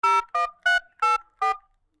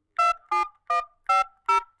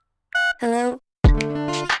Hello?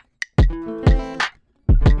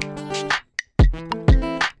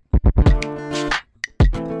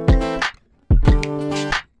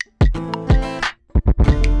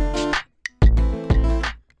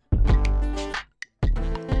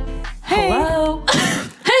 Hello.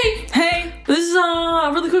 Hey. This is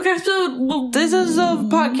a really quick episode. This is a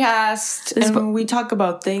podcast, and we talk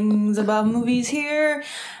about things about movies here.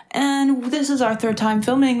 And this is our third time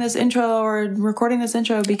filming this intro or recording this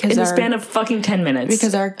intro because in the span of fucking 10 minutes.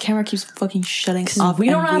 Because our camera keeps fucking shutting off. We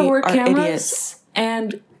don't know how to work cameras. Idiots.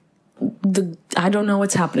 And I don't know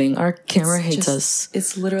what's happening. Our camera hates us.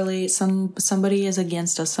 It's literally somebody is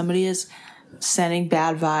against us. Somebody is sending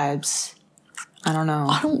bad vibes. I don't know.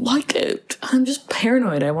 I don't like it. I'm just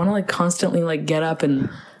paranoid. I want to constantly get up and...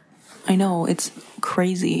 I know, it's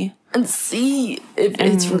crazy. And see if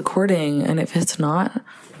it's recording, and if it's not...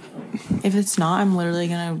 If it's not, I'm literally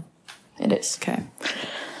gonna... It is. Okay.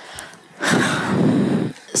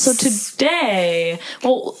 So today...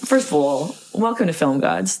 Well, first of all, welcome to Film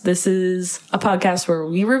Gods. This is a podcast where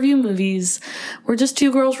we review movies. We're just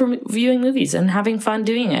two girls reviewing movies and having fun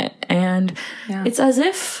doing it. And it's as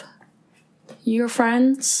if your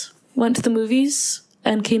friends went to the movies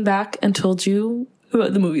and came back and told you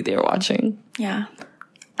about the movie they were watching. Yeah.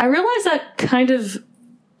 I realize that kind of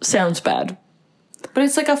sounds bad. But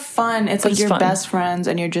it's a fun, it's your fun. best friends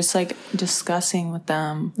and you're just discussing with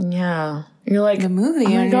them. Yeah. You're like, the movie. Oh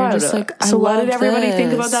my and God. You're just so what did everybody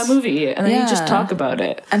think about that movie? And then you just talk about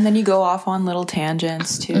it. And then you go off on little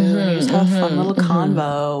tangents too. And you just have a fun little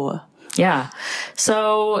convo. Yeah.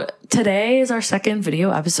 So today is our second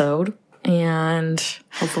video episode. And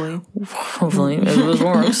Hopefully it was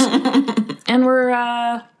worse. And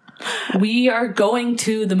we are going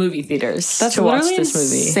to the movie theaters to watch this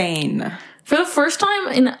movie. Insane. For the first time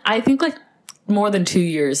in, I think, more than 2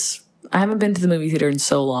 years. I haven't been to the movie theater in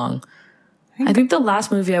so long. I think the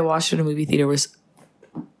last movie I watched at a movie theater was...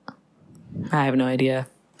 I have no idea.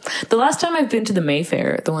 The last time I've been to the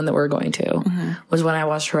Mayfair, the one that we're going to, was when I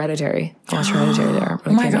watched Hereditary. I watched Hereditary there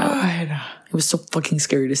when it came out. It was so fucking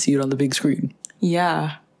scary to see it on the big screen.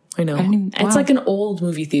 Yeah. I know. It's an old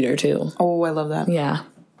movie theater, too. Oh, I love that. Yeah.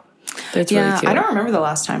 It's really cute. I don't remember the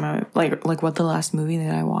last time I what the last movie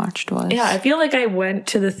that I watched was. Yeah, I feel like I went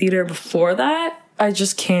to the theater before that. I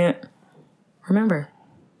just can't remember.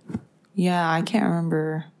 Yeah, I can't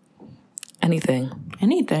remember anything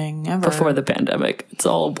ever before the pandemic. It's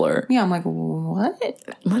all a blur. Yeah, I'm like, what?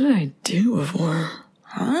 What did I do before?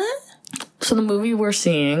 Huh? So the movie we're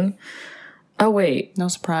seeing. Oh wait, no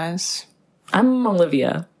surprise. I'm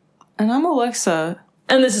Olivia, and I'm Alexa.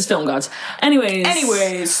 And this is Film Gods. Anyways,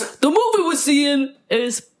 the movie we're seeing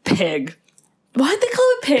is Pig. Why'd they call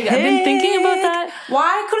it Pig? I've been thinking about that.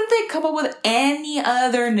 Why couldn't they come up with any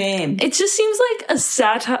other name? It just seems like a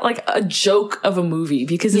satire, like a joke of a movie,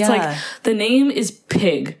 because it's the name is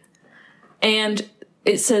Pig. And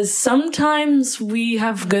it says, sometimes we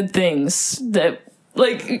have good things that,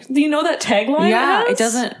 do you know that tagline? Yeah, it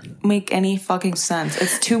doesn't make any fucking sense.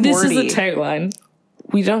 It's too wordy. This is the tagline.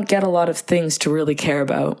 We don't get a lot of things to really care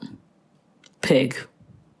about. Pig.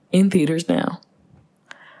 In theaters now.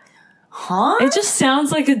 Huh? It just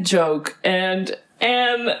sounds like a joke. And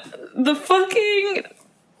the fucking...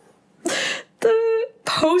 The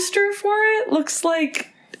poster for it looks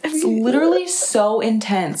like... It's literally so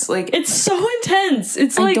intense. It's so intense.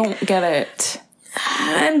 It's I don't get it.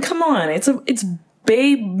 And come on. It's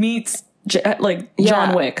Babe meets...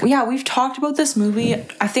 John Wick. Yeah, we've talked about this movie,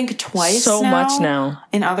 I think, twice much now.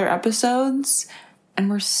 In other episodes. And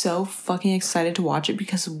we're so fucking excited to watch it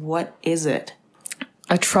because what is it?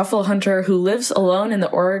 A truffle hunter who lives alone in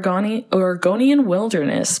the Oregonian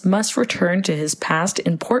wilderness must return to his past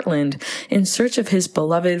in Portland in search of his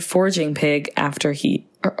beloved foraging pig after she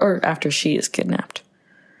is kidnapped.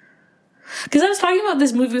 Because I was talking about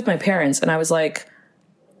this movie with my parents, and I was like,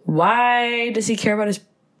 why does he care about his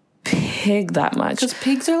pig that much? Because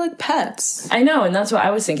pigs are like pets. I know, and that's what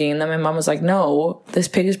I was thinking. And then my mom was like, no, this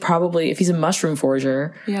pig is probably, if he's a mushroom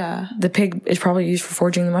forager, the pig is probably used for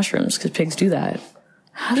foraging the mushrooms, because pigs do that.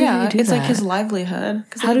 How do they do it's that? Like his livelihood.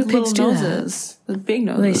 How do pigs do noses? The big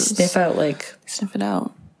noses. They sniff out Sniff it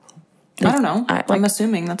out. I don't know. I'm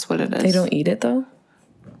assuming that's what it is. They don't eat it though?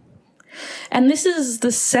 And this is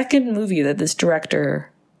the second movie that this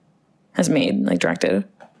director has made, directed.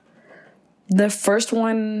 The first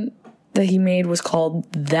one that he made was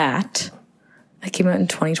called That. That came out in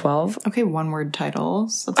 2012. Okay, one-word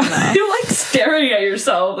titles. That's enough. You're staring at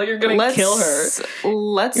yourself like you're gonna kill her.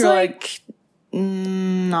 Let's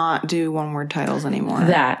not do one-word titles anymore.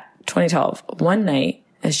 That, 2012. One night,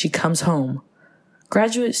 as she comes home,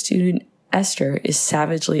 graduate student Esther is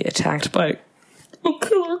savagely attacked by a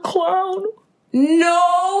killer clown.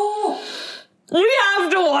 No! We have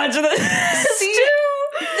to watch this. See,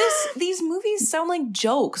 these movies sound like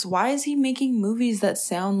jokes. Why is he making movies that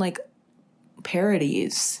sound like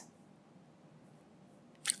parodies?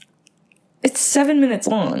 It's 7 minutes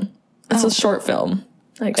long. It's a short film,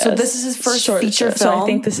 I guess. So this is his first feature film? So I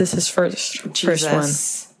think this is his first one.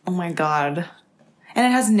 Oh my god. And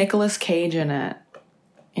it has Nicolas Cage in it.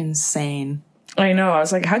 Insane. I know. I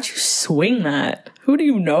was like, how'd you swing that? Who do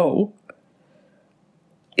you know?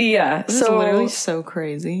 Yeah. This is literally so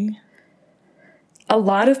crazy. A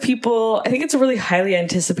lot of people, I think it's a really highly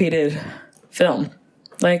anticipated film.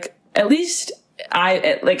 Like, at least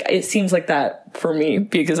it seems like that for me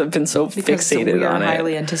because I've been so fixated on it.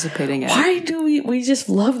 Highly anticipating it. Why do we just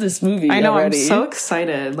love this movie I know, already? I'm so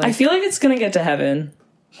excited. I feel like it's going to get to heaven.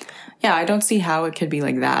 Yeah, I don't see how it could be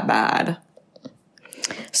like that bad.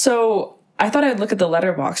 So I thought I'd look at the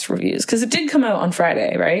Letterboxd reviews because it did come out on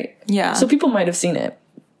Friday, right? Yeah. So people might have seen it.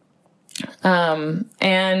 And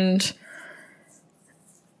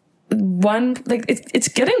it's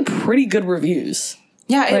getting pretty good reviews.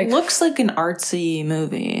 Yeah, it looks like an artsy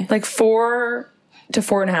movie. Like 4 to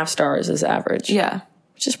 4.5 stars is average. Yeah.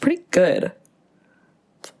 Which is pretty good.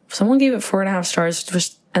 Someone gave it 4.5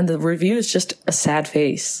 stars and the review is just a sad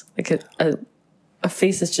face. Like a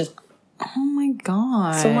face that's just... Oh my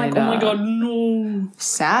god. So I'm like, oh my god, no.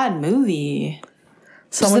 Sad movie.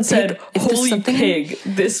 Someone said, holy pig,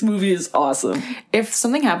 this movie is awesome. If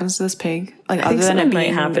something happens to this pig, like other than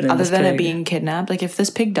it being kidnapped, like if this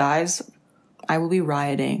pig dies, I will be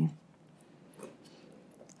rioting.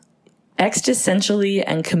 Existentially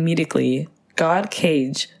and comedically, God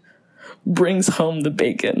Cage brings home the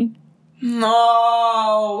bacon.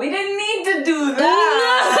 No, we didn't need to do that.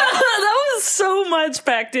 That was so much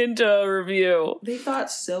packed into a review. They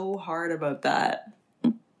thought so hard about that.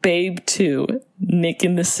 Babe 2, Nick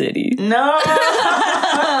in the City. No!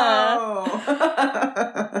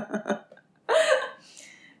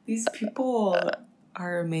 These people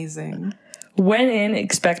are amazing. Went in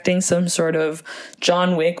expecting some sort of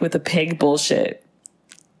John Wick with a pig bullshit.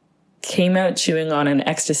 Came out chewing on an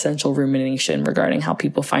existential rumination regarding how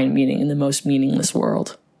people find meaning in the most meaningless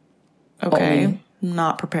world. Okay.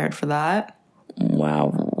 Not prepared for that.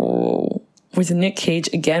 Wow. With Nick Cage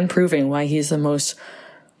again proving why he's the most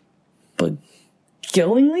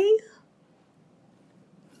beguilingly?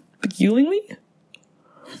 Beguilingly.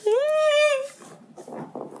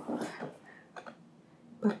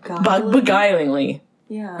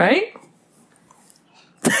 Yeah. Right?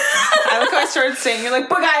 I like how I started saying you're like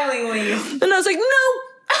beguilingly. And I was like, no,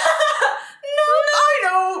 I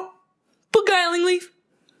know. Beguilingly.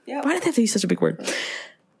 Yeah. Why did they have to use such a big word?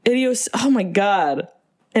 Oh my god.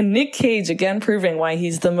 And Nick Cage again proving why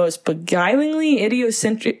he's the most beguilingly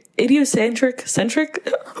idiosyncratic.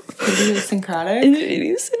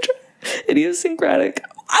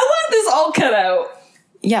 I want this all cut out.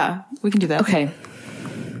 Yeah, we can do that. Okay.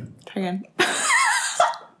 Try again.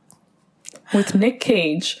 With Nick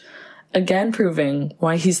Cage again proving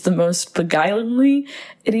why he's the most beguilingly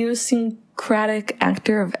idiosyncratic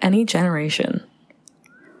actor of any generation.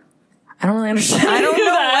 I don't really understand. I don't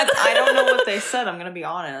know what they said. I'm gonna be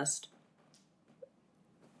honest.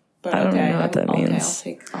 But I don't know what that means.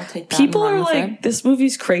 Okay, I'll take that. People are like, this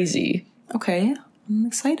movie's crazy. Okay, I'm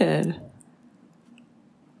excited.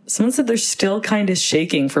 Someone said they're still kind of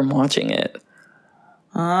shaking from watching it.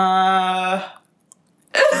 I'm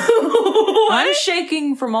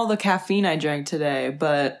shaking from all the caffeine I drank today,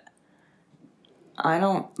 but I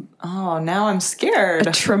don't... Oh, now I'm scared.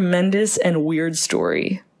 A tremendous and weird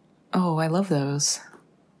story. Oh, I love those.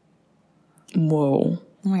 Whoa.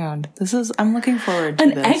 Oh my god. I'm looking forward to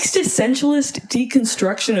this. An existentialist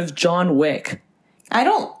deconstruction of John Wick. I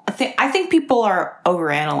think people are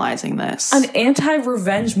overanalyzing this. An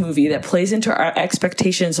anti-revenge movie that plays into our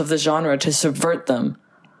expectations of the genre to subvert them.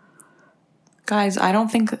 Guys, I don't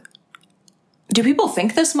think... Do people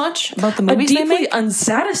think this much about the movies they make? A deeply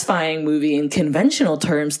unsatisfying movie in conventional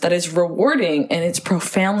terms that is rewarding in its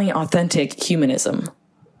profoundly authentic humanism.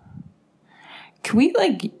 Can we,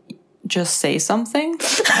 just say something?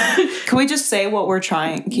 Can we just say what we're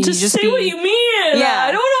trying? Can just say what you mean. Yeah.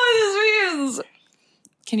 I don't know what this means.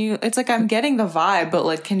 Can you... It's like I'm getting the vibe,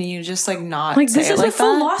 but, can you just, not say this it is like a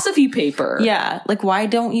philosophy paper. Yeah. Why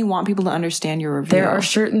don't you want people to understand your review? There are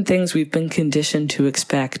certain things we've been conditioned to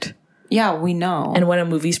expect. Yeah, we know. And when a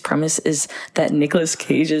movie's premise is that Nicolas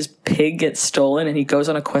Cage's pig gets stolen and he goes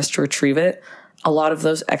on a quest to retrieve it, a lot of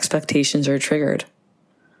those expectations are triggered.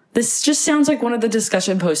 This just sounds like one of the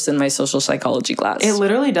discussion posts in my social psychology class. It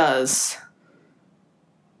literally does.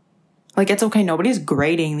 Like, it's okay. Nobody's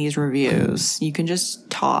grading these reviews. You can just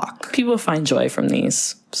talk. People find joy from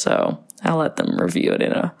these, so I'll let them review it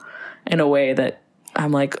in a way that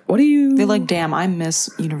I'm like, what do you... They're like, damn, I miss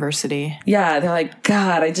university. Yeah, they're like,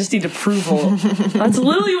 God, I just need approval. That's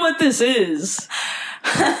literally what this is.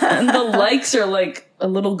 And the likes are like a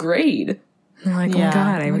little grade. And they're like, oh my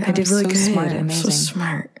God, I did really good. Smart, I'm so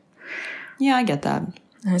smart. Yeah, I get that.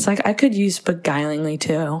 And it's like, I could use beguilingly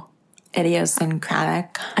too.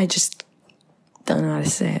 Idiosyncratic. I just don't know how to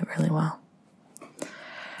say it really well.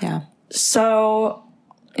 Yeah. So,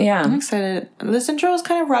 yeah. I'm excited. This intro is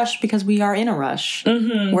kind of rushed because we are in a rush.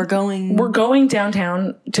 Mm-hmm. We're going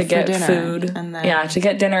downtown to get food. And then to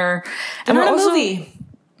get dinner. And we're also... movie.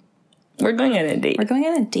 We're going on a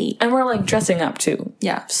date. And we're like dressing up too.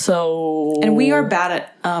 Yeah. So. And we are bad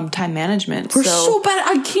at time management. We're so bad.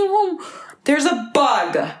 I came home. There's a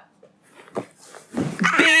bug.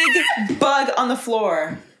 Big bug on the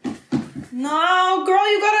floor. No,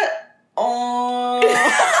 girl, you gotta. Oh.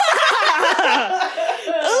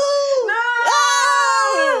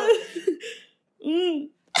 No.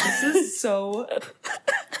 This is so.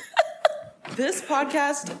 This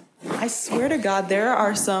podcast, I swear to God, there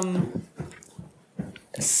are some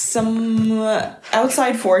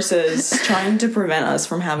outside forces trying to prevent us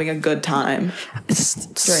from having a good time. It's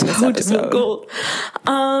during this episode. Difficult.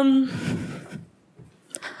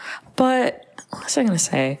 But what was I gonna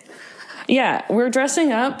say? Yeah, we're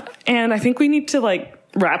dressing up, and I think we need to like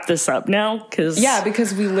wrap this up now because we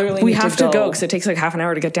have to go because it takes like half an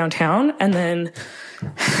hour to get downtown, and then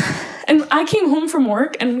I came home from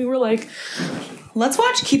work and we were like, let's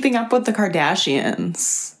watch Keeping Up with the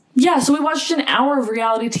Kardashians. Yeah, so we watched an hour of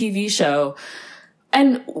reality TV show,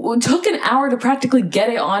 and it took an hour to practically get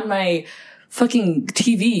it on my fucking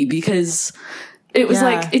TV because it was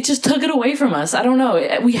like, it just took it away from us. I don't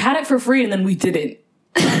know. We had it for free and then we didn't.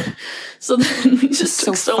 So then we just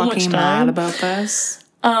took so much time. Mad about this.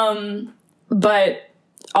 But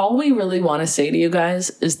all we really want to say to you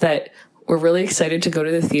guys is that we're really excited to go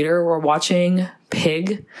to the theater. We're watching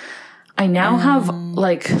Pig. I now have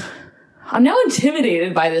I'm now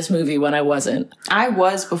intimidated by this movie when I wasn't. I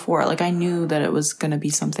was before. Like, I knew that it was going to be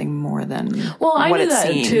something more than I knew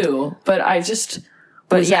that too, but I just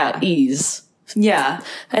was at ease. Yeah.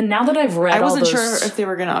 And now that I've read all those... I wasn't sure if they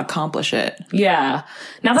were going to accomplish it. Yeah.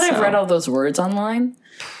 Now that I've read all those words online...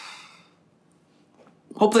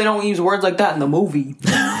 Hope they don't use words like that in the movie.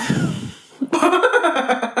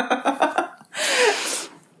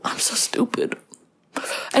 I'm so stupid.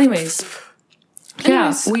 Anyways,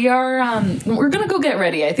 we are, we're gonna go get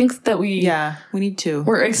ready. I think that we need to.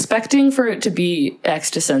 We're expecting for it to be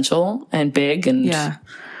existential and big and,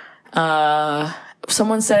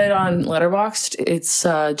 someone said on Letterboxd, it's,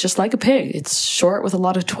 just like a pig. It's short with a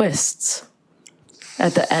lot of twists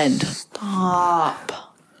at the end. Stop.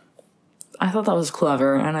 I thought that was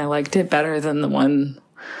clever and I liked it better than the one.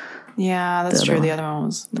 Yeah, that's true. The other one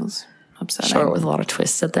was upsetting. Short with a lot of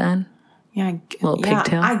twists at the end. Yeah, little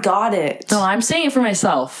pigtail. I got it. No, I'm saying it for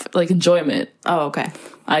myself, like enjoyment. Oh, okay.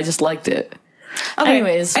 I just liked it. Okay.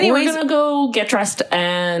 Anyways, we're gonna go get dressed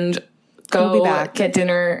and go get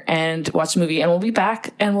dinner and watch the movie, and we'll be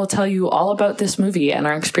back and we'll tell you all about this movie and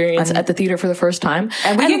our experience at the theater for the first time.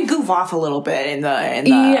 And we can goof off a little bit in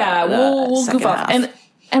the we'll goof off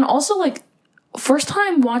and also like first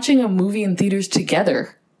time watching a movie in theaters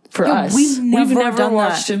together for us. We've never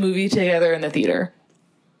watched a movie together in the theater.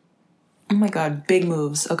 Oh my God, big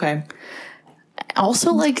moves. Okay.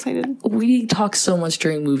 Also, we talk so much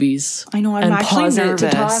during movies. I know, I'm actually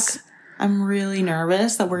nervous. I'm really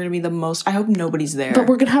nervous that we're going to be the most... I hope nobody's there. But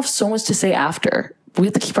we're going to have so much to say after. We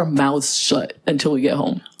have to keep our mouths shut until we get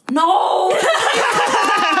home. No!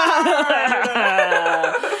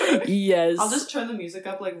 Yes. I'll just turn the music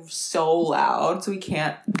up so loud so we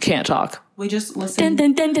can't talk. We just listen. And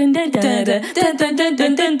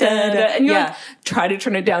you're like, try to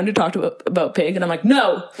turn it down to talk about Pig. And I'm like,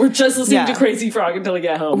 no, we're just listening to Crazy Frog until we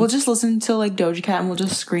get home. We'll just listen to Doja Cat and we'll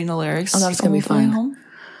just screen the lyrics. Oh, that's going to be fun. Home.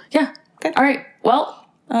 Yeah. Okay. All right. Well.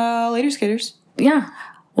 Later, skaters. Yeah.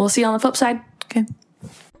 We'll see you on the flip side. Okay.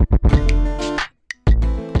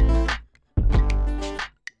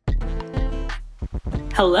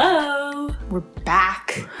 Hello. We're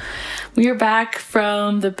back. We are back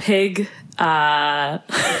from the Pig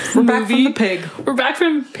We're back from the Pig. We're back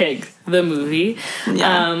from Pig, the movie.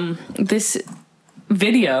 Yeah. This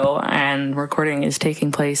video and recording is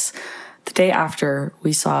taking place the day after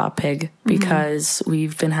we saw Pig because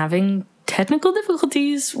we've been having technical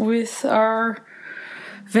difficulties with our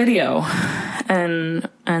video. and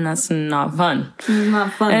that's not fun.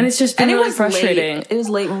 Not fun. And it's just been really frustrating. Late. It was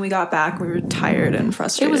late when we got back. We were tired and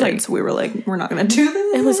frustrated. It was like, so we were like, we're not going to do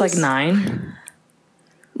this. It was like 9.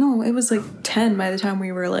 No, it was like 10 by the time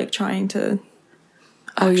we were like trying to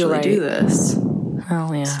actually do this.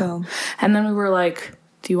 Oh, yeah. So. And then we were like,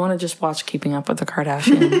 do you want to just watch Keeping Up with the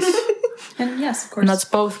Kardashians? And yes, of course. And that's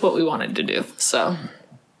both what we wanted to do. So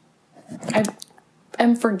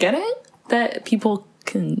I'm forgetting that people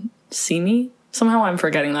can see me. Somehow I'm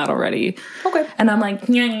forgetting that already. Okay. And I'm like,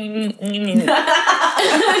 I'm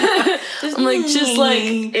like just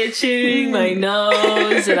like itching my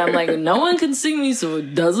nose, and I'm like, no one can see me, so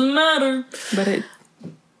it doesn't matter. But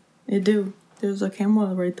it do. There's a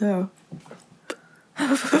camera right there.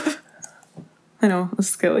 I know, it's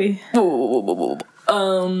scary.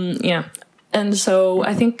 Yeah. And so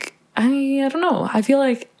I think I don't know. I feel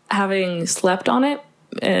like having slept on it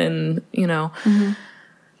and,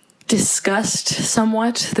 discussed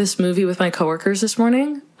somewhat this movie with my coworkers this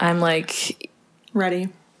morning, I'm like ready.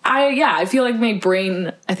 I feel like my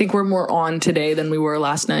brain, I think we're more on today than we were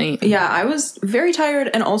last night. Yeah, I was very tired,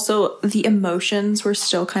 and also the emotions were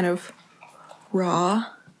still kind of raw,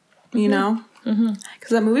 you know?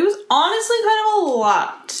 Because that movie was honestly kind of a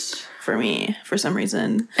lot for me for some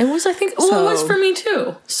reason. It was, I think, it was for me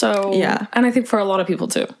too. So, yeah. And I think for a lot of people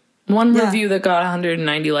too. One review that got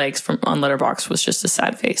 190 likes on Letterboxd was just a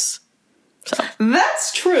sad face. So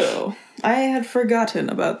that's true. I had forgotten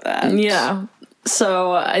about that. Yeah.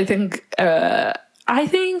 So I think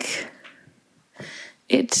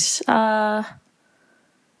it's I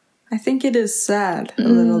think it is sad a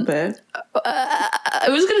little bit. I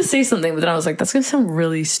was gonna say something, but then I was like, that's gonna sound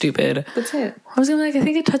really stupid. That's it. I was gonna be like, I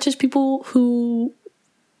think it touches people who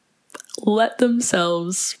let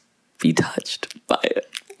themselves be touched by it.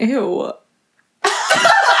 Ew.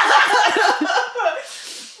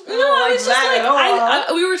 No, it's just like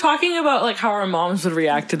we were talking about like how our moms would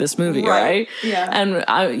react to this movie, right? Yeah.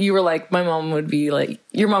 And you were like, my mom would be like,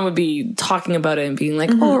 your mom would be talking about it and being like,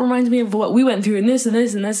 oh, it reminds me of what we went through and this and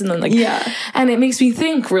this and this, and then like, yeah. And it makes me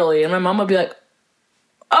think really, and my mom would be like,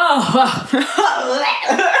 oh,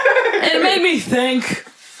 it made me think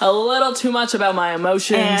a little too much about my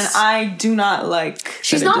emotions. And I do not like.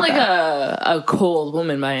 She's not like a cold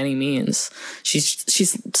woman by any means. She's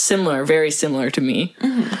similar, very similar to me.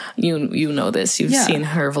 Mm-hmm. You know this. You've seen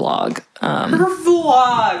her vlog. Her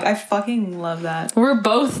vlog. I fucking love that. We're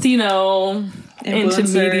both, into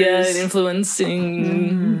media and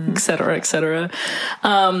influencing, et cetera, et cetera.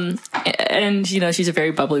 And she's a very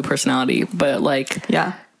bubbly personality, but like,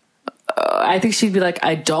 yeah, I think she'd be like,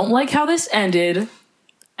 I don't like how this ended.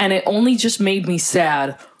 And it only just made me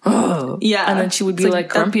sad. Oh. Yeah. And then she would be like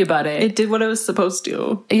grumpy about it. It did what it was supposed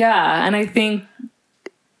to. Yeah. And I think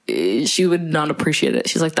she would not appreciate it.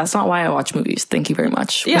 She's like, that's not why I watch movies. Thank you very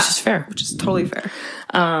much. Yeah. Which is fair. Which is totally fair.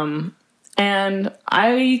 And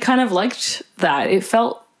I kind of liked that. It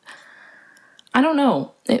felt, I don't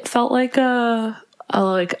know. It felt like I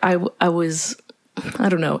was, I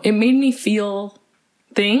don't know. It made me feel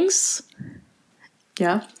things.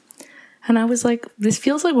 Yeah. And I was like, this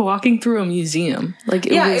feels like walking through a museum. Like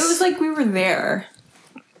it was like we were there.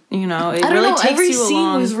 It I don't really know, takes every you scene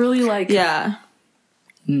along. was really like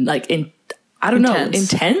like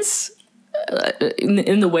intense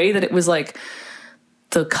in the way that it was like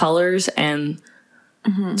the colors and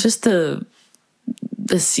just the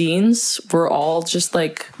scenes were all just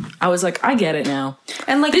like, I was like, I get it now.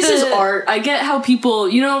 And like, this is art. I get how people,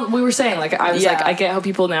 we were saying, like, I was like, I get how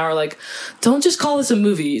people now are like, don't just call this a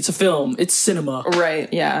movie. It's a film. It's cinema.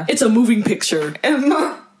 Right. Yeah. It's a moving picture. I'm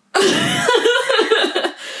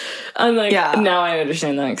like, now I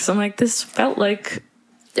understand that. Because I'm like, this felt like,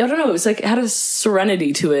 I don't know. It was like, it had a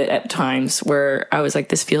serenity to it at times where I was like,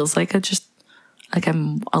 this feels like like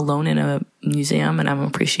I'm alone in a museum and I'm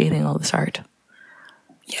appreciating all this art.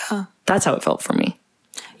 Yeah. That's how it felt for me.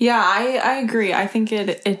 Yeah, I agree. I think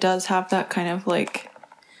it does have that kind of like,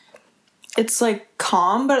 it's like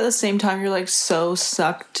calm, but at the same time you're like so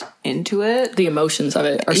sucked into it. The emotions of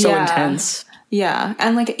it are so intense. Yeah.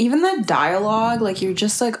 And like even the dialogue, like you're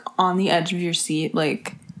just like on the edge of your seat,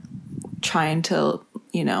 like trying to,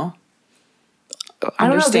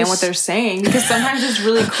 understand what they're saying, because sometimes it's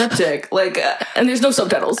really cryptic. Like, and there's no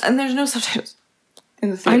subtitles. In the theater.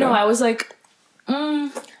 I know. I was like,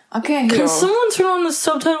 okay, can someone turn on the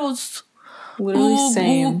subtitles? Literally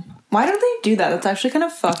same. Why don't they do that? That's actually kind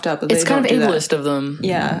of fucked up. It's kind of ableist of them.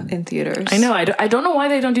 Yeah, in theaters. I know. I don't know why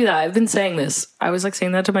they don't do that. I've been saying this. I was like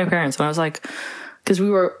saying that to my parents, and I was like, because we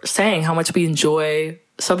were saying how much we enjoy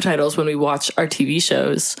subtitles when we watch our TV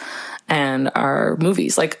shows and our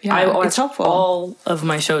movies. Like, I watch all of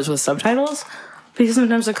my shows with subtitles because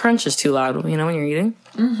sometimes the crunch is too loud, you know, when you're eating.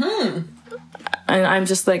 Mm-hmm. And I'm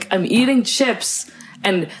just like, I'm eating chips,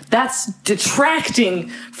 and that's detracting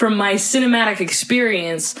from my cinematic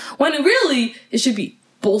experience when really it should be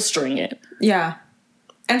bolstering it. Yeah.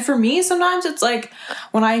 And for me, sometimes it's like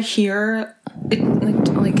when I hear it,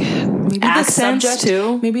 like maybe accents the subject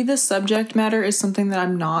too. Maybe the subject matter is something that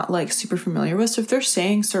I'm not like super familiar with. So if they're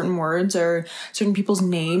saying certain words or certain people's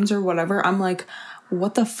names or whatever, I'm like,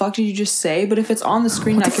 what the fuck did you just say? But if it's on the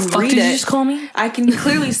screen, and I can read it. Did you just call me? I can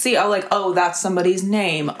clearly see. Oh, like, oh, that's somebody's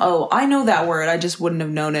name. Oh, I know that word. I just wouldn't have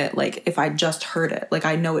known it. Like if I just heard it, like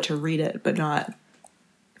I know it to read it, but not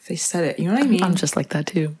if they said it. You know what I mean? I'm just like that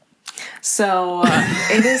too. So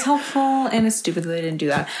it is helpful, and it's stupid that they didn't do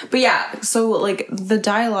that. But yeah, so like the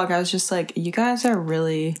dialogue, I was just like, you guys are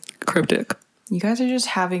really cryptic. You guys are just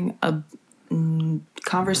having a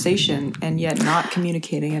conversation and yet not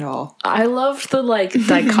communicating at all. I loved the like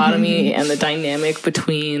dichotomy and the dynamic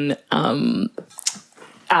between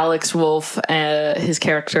Alex Wolff, his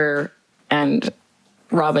character, and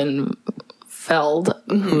Robin Feld,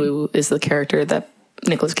 who is the character that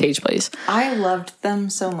Nicolas Cage plays. I loved them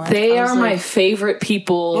so much. They are my favorite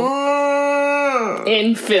people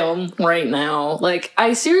in film right now. Like,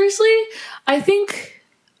 I think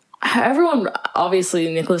everyone,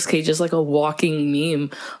 obviously Nicolas Cage is like a walking meme,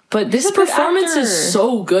 but this performance is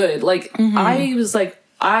so good. Like, I was like,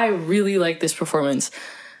 I really like this performance.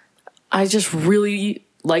 I just really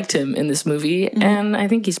liked him in this movie, and I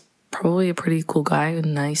think he's probably a pretty cool guy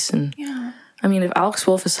and nice. And I mean, if Alex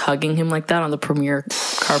Wolff is hugging him like that on the premiere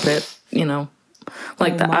carpet, you know,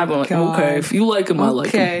 like that, I'm like, okay, if you like him, I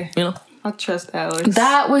like him. You know, I'll trust Alex.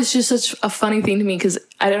 That was just such a funny thing to me because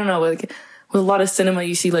I don't know, like with a lot of cinema,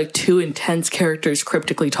 you see like two intense characters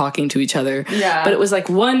cryptically talking to each other. Yeah, but it was like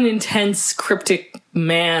one intense cryptic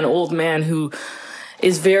old man who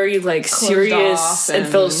is very like serious and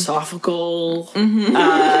philosophical.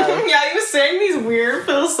 Yeah, he was saying these weird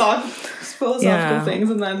philosophical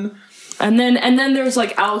things, and then there's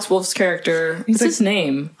like Alex Wolff's character. What's his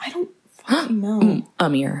name? I don't fucking know.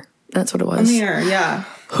 Amir. That's what it was. Amir, yeah.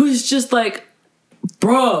 Who's just like,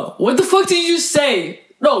 bro, what the fuck did you say?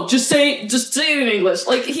 No, just say it in English.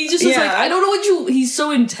 Like, he just is like, I don't know he's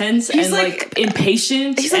so intense and like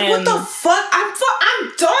impatient. He's like, what the fuck? I'm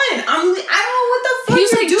done. I don't know what the fuck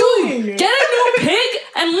he's you're like, doing. Dude, get a new pig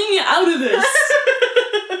and leave me out of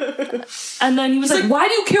this. And then he was like, why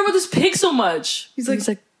do you care about this pig so much? He's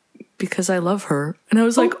like, because I love her. And I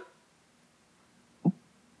was like,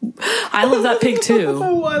 I love that pig too.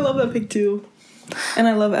 Oh, I love that pig too. And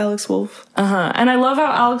I love Alex Wolff. And I love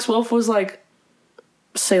how Alex Wolff was like,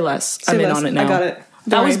 say less. I'm in on it now. I got it.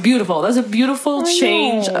 That was beautiful. That was a beautiful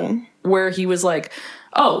change where he was like,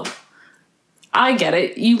 oh, I get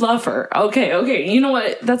it. You love her. Okay. You know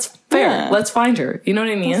what? That's fair. Yeah. Let's find her. You know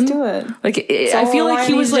what I mean? Let's do it. Like, I feel like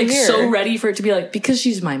he was like so ready for it to be like, because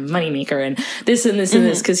she's my moneymaker and this and this and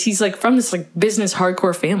this, because he's like from this like business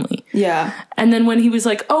hardcore family. Yeah. And then when he was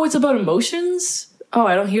like, oh, it's about emotions. Oh,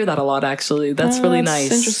 I don't hear that a lot, actually. That's really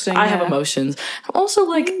nice. Interesting. I have emotions. Also,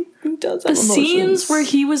 like, the scenes where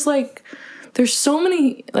he was like, there's so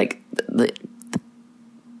many, like, the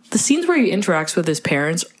scenes where he interacts with his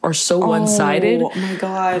parents are so one-sided. Oh my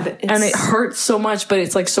God. And it hurts so much, but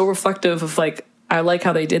it's like so reflective of like, I like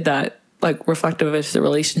how they did that. Like, reflective of his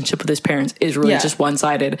relationship with his parents is really just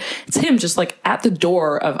one-sided. It's him just like at the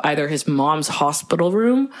door of either his mom's hospital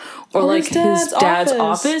room or like his dad's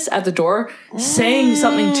office at the door saying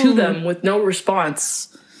something to them with no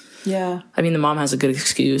response. Yeah. I mean, the mom has a good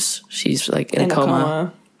excuse. She's like in a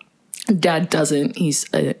coma. Dad doesn't. He's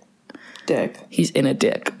a dick. He's in a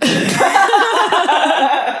dick.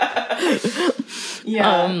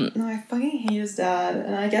 Yeah. No, I fucking hate his dad.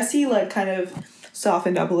 And I guess he like kind of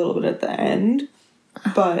softened up a little bit at the end.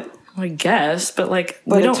 But I guess, but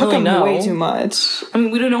we don't really know. Way too much. I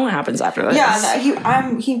mean, we don't know what happens after this.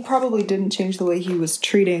 Yeah, he probably didn't change the way he was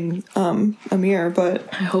treating Amir, but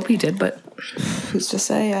I hope he did. But who's to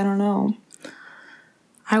say? I don't know.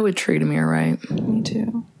 I would treat Amir right. Me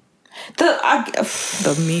too.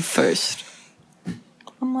 The me first.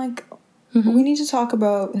 I'm like, we need to talk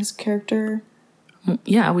about his character.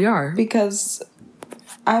 Yeah, we are. Because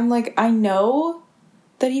I'm like, I know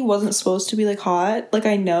that he wasn't supposed to be like hot. Like,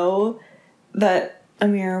 I know that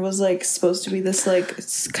Amir was like supposed to be this like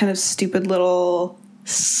kind of stupid little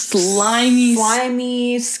slimy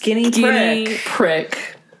skinny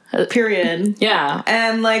prick. Period. Yeah.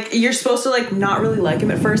 And like you're supposed to like not really like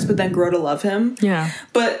him at first, but then grow to love him. Yeah.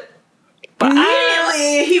 But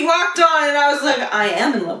Literally, he walked on and I was like, I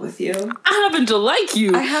am in love with you. I happen to like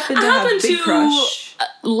you. I happen to have a big crush.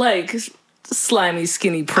 Like slimy,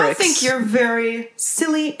 skinny pricks. I think you're very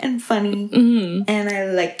silly and funny, and I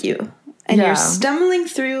like you. And Yeah. you're stumbling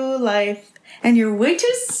through life, and you're way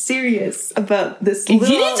too serious about this little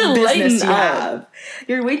need to business lighten you up. have.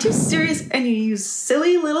 You're way too serious, and you use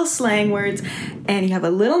silly little slang words, and you have a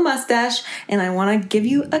little mustache, and I want to give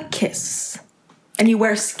you a kiss. And you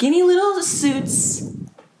wear skinny little suits,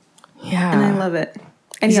 Yeah. and I love it.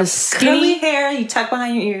 And He's you a have skinny- curly hair, you tuck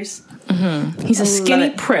behind your ears. He's a I love skinny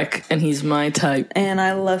it. prick, and he's my type. And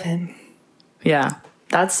I love him. Yeah.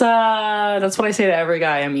 That's what I say to every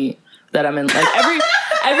guy I meet that I'm in. Like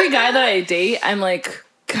every guy that I date, I'm like,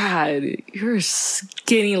 God, you're a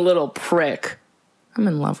skinny little prick. I'm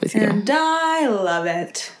in love with you. And I love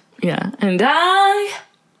it. Yeah. And I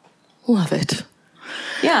love it.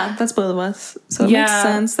 Yeah, that's both of us. So it makes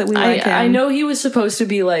sense that we like him. I know he was supposed to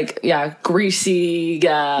be like, greasy,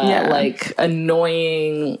 like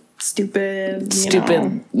annoying, Stupid,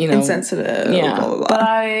 you know, insensitive, yeah. blah, blah, blah. But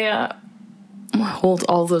I hold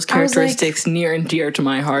all those characteristics near and dear to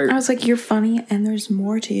my heart. I was like, you're funny and there's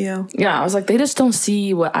more to you. Yeah, I was like, they just don't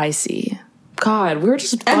see what I see. God, we're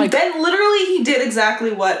just And like, then literally he did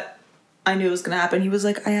exactly what I knew was going to happen. He was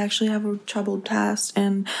like, I actually have a troubled past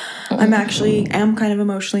and am kind of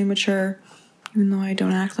emotionally mature, even though I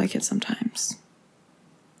don't act like it sometimes.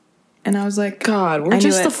 And I was like, God, we're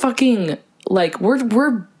just the fucking, like,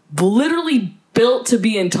 we're literally built to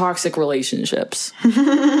be in toxic relationships.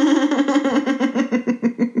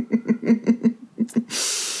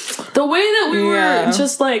 The way that we were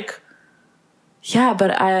just like, yeah,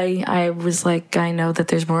 but I was like, I know that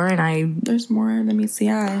there's more, and there's more than meets the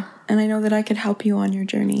eye, and I know that I could help you on your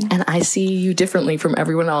journey. And I see you differently from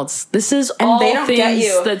everyone else. This is And all they don't things get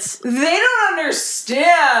you. They don't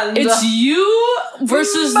understand. It's you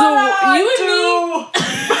versus you and me.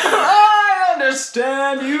 I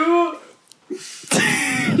understand you.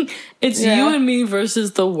 It's you and me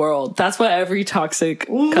versus the world. That's what every toxic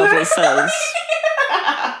couple says.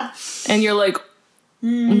 And you're like,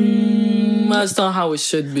 that's not how it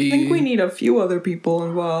should be. I think we need a few other people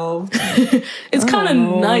involved. It's kind of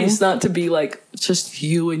nice not to be like just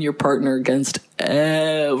you and your partner against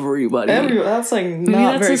everybody. That's like Maybe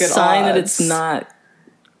not that's very a good sign that odds. it's not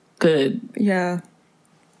good. Yeah.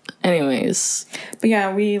 Anyways, But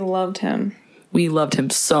yeah, we loved him. we loved him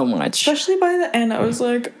so much. Especially by the end, I was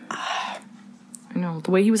like, I know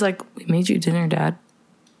the way he was like, "We made you dinner, Dad."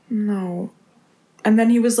 no. And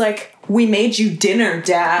then he was like, we made you dinner,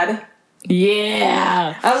 Dad.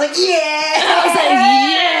 Yeah. I was like, yeah. I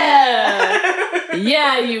was like,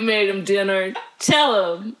 yeah. Yeah, you made him dinner.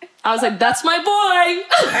 Tell him. I was like, that's my boy.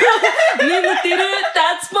 Me in the theater,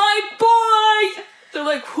 that's my boy. They're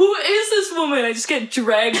like, who is this woman? I just get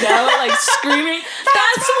dragged out, like screaming,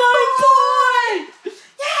 that's my boy.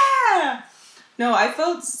 Yeah. No, I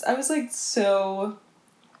was like so.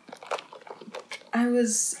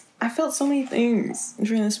 I felt so many things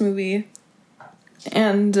during this movie.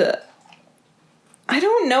 And I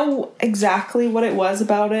don't know exactly what it was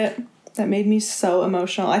about it that made me so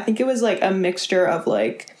emotional. I think it was like a mixture of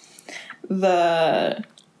like the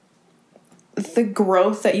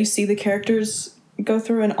growth that you see the characters go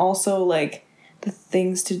through, and also like the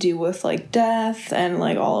things to do with like death and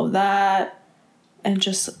like all of that, and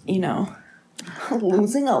just, you know,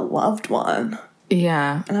 losing a loved one.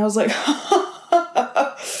 Yeah. And I was like,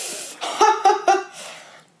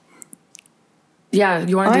 Yeah,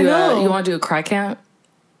 you want to do a cry count?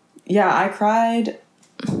 yeah, I cried.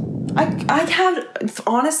 I had,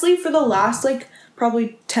 honestly, for the last like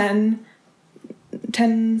probably 10,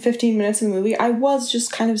 15 minutes in the movie, I was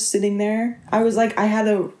just kind of sitting there. I was like,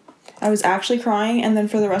 I was actually crying, and then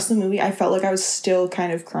for the rest of the movie, I felt like I was still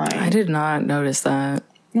kind of crying. I did not notice that.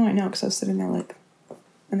 No, I know, because I was sitting there like,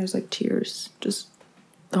 and there's like tears. Just.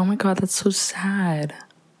 Oh my God, that's so sad.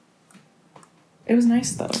 It was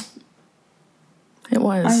nice though. It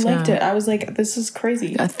was. I liked it. I was like, this is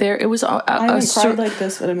crazy. It was I haven't cried like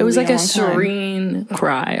this at a movie. It was like in a long time. serene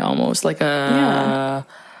cry, almost like a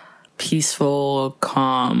peaceful,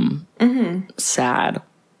 calm, sad,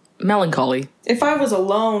 melancholy. If I was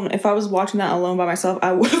alone, if I was watching that alone by myself,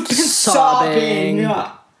 I would have been sobbing.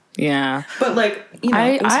 Yeah. Yeah. But like, you know,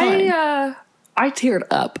 it was fine. I teared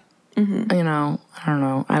up. Mm-hmm. You know, I don't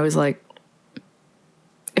know. I was like,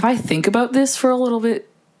 if I think about this for a little bit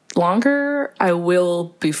longer, I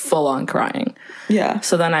will be full on crying. Yeah.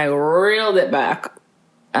 So then I reeled it back,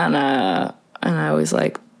 and I was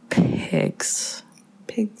like, pigs.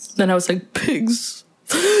 Then I was like, pigs.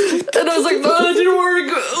 And I was like, no, I didn't want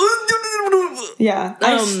to go. Yeah.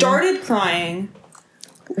 I started crying,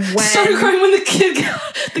 Started crying when the pig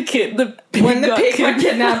got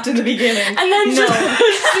kidnapped in the beginning. And then just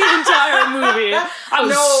the entire movie. I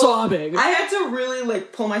was sobbing. I had to really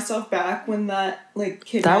like pull myself back when that like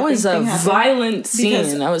kidnapping That was a thing happened, violent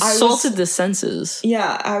scene. I was salted the senses.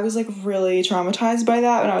 Yeah, I was like really traumatized by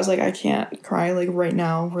that, and I was like, I can't cry like right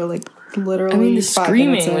now. We're like literally. I mean, the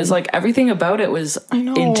screaming was like everything about it was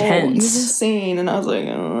intense. It was insane, and I was like,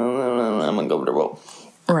 I'm uncomfortable.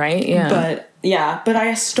 Right? Yeah. But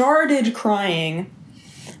I started crying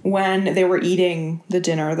when they were eating the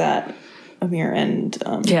dinner that Amir and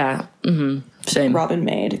same. Robin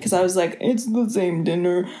made, because I was like, it's the same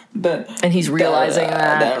dinner and he's realizing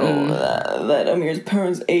that Amir's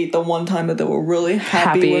parents ate the one time that they were really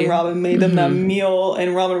happy when Robin made them that meal,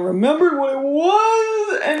 and Robin remembered what it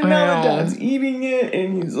was, and now Dad's eating it,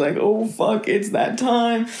 and he's like, oh fuck, it's that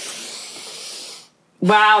time.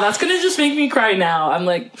 Wow, that's gonna just make me cry now. I'm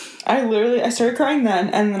like, I started crying then,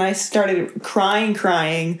 and then I started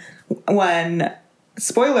crying when,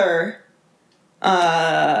 spoiler,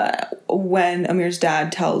 when Amir's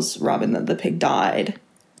dad tells Robin that the pig died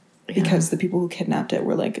because the people who kidnapped it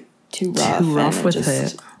were like too rough with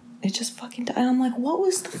it. It just fucking died. And I'm like, what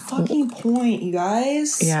was the fucking point, you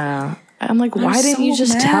guys? Yeah. I'm like, why didn't you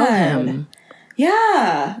just tell him?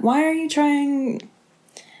 Yeah. Why are you trying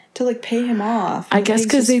to like pay him off? I guess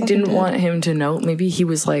because they didn't want him to know. Maybe he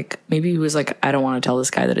was like, I don't want to tell this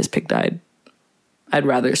guy that his pig died. I'd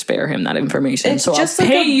rather spare him that information. So I'll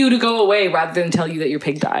pay you to go away rather than tell you that your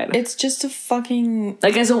pig died. It's just a fucking...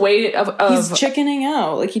 Like, as a way of he's chickening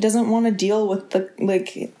out. Like, he doesn't want to deal with the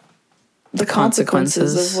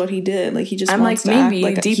consequences of what he did. Like, he just wants to act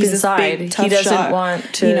like deep inside, he doesn't want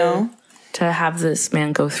to, to have this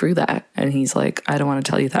man go through that. And he's like, I don't want to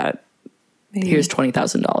tell you that. Maybe. Here's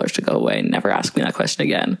 $20,000 to go away. Never ask me that question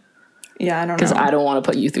again. Yeah, I don't know. Because I don't want to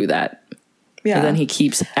put you through that. Yeah. And then he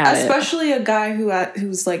keeps at it. Especially a guy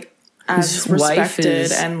who's like as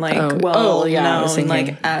respected and like known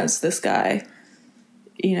like as this guy.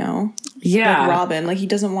 You know? Yeah. Like Robin. Like, he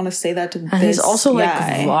doesn't want to say that to this guy. And he's also like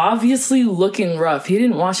obviously looking rough. He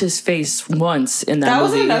didn't wash his face once in that movie. That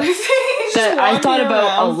was another thing. That I thought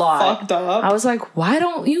about a lot. Fucked up. I was like, why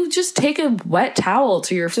don't you just take a wet towel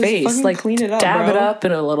to your face? Like, clean it up, dab it up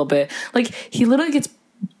in a little bit. Like, he literally gets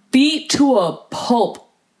beat to a pulp.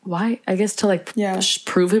 Why? I guess to like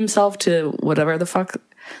prove himself to whatever the fuck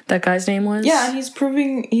that guy's name was. Yeah, and he's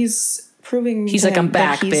proving he's like, I'm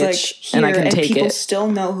back, bitch, like, and I can take it. People still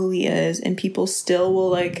know who he is, and people still will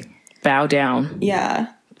like bow down.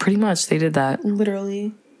 Yeah, pretty much they did that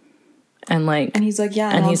literally. And like, and he's like, yeah,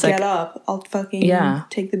 and I'll get up. I'll fucking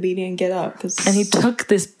take the beating and get up. And he took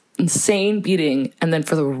this insane beating, and then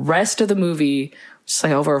for the rest of the movie, just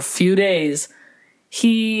like over a few days.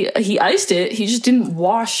 He iced it. He just didn't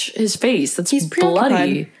wash his face. He's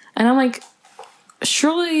bloody. And I'm like,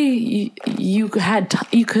 surely you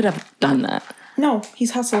could have done that. No,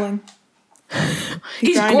 he's hustling.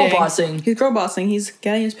 He's girl bossing. He's girl bossing. He's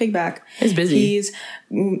getting his pig back. He's busy. He's,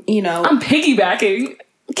 I'm piggybacking.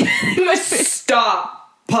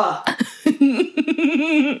 Stop.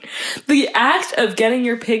 The act of getting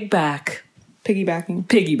your pig back. Piggybacking.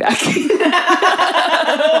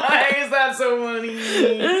 Why is that so funny?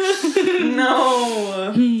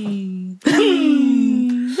 No.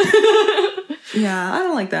 Yeah, I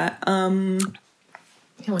don't like that.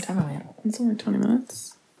 Yeah, what time are we at? It's only 20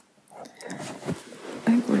 minutes. I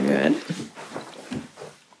think we're good.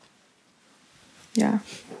 Yeah.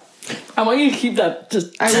 I want you to keep that.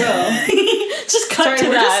 I will. Just cut to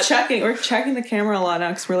that. We're checking the camera a lot now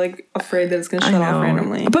because we're like afraid that it's going to shut off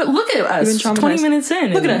randomly. But look at us. 20 minutes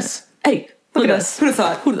in. Look at us. Hey, look at us. Who'd have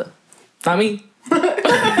thought? Not me. Not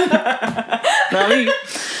me.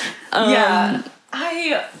 Yeah.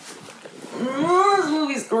 This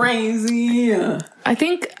movie's crazy. I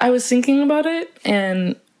think I was thinking about it,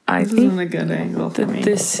 and I think isn't a good angle for me.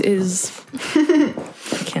 This is.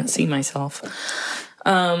 I can't see myself.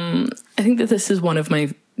 I think that this is one of my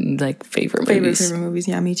favorite movies.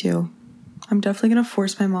 Yeah, me too. I'm definitely gonna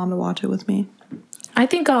force my mom to watch it with me. I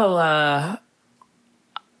think I'll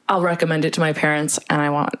recommend it to my parents, and I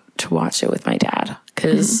want to watch it with my dad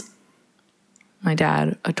because my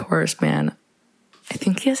dad, a Taurus man, I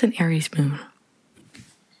think he has an Aries moon.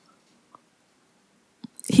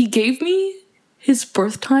 He gave me his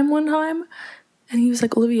birth time one time, and he was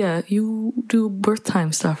like, Olivia, you do birth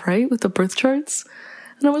time stuff, right? With the birth charts?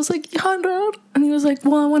 And I was like, yeah, Dad. And he was like,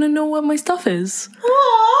 well, I want to know what my stuff is.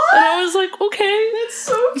 Aww. And I was like, okay. That's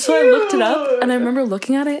so cute. So I looked it up, and I remember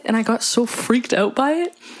looking at it, and I got so freaked out by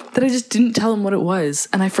it that I just didn't tell him what it was,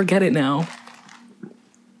 and I forget it now.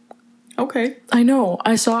 Okay. I know.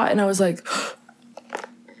 I saw it, and I was like,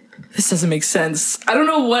 this doesn't make sense. I don't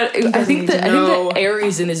know what. I think the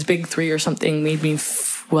Aries in his big three or something made me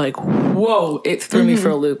like, whoa! It threw me for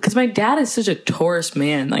a loop because my dad is such a Taurus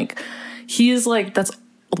man. Like, he is like, that's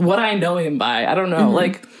what I know him by. I don't know.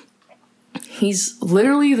 Like, he's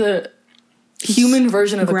literally the human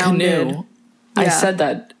version of grounded. a canoe. Yeah. I said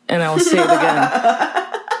that, and I'll say it again.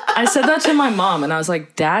 I said that to my mom, and I was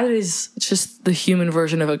like, Dad is just the human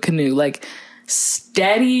version of a canoe. Like,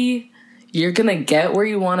 steady, you're gonna get where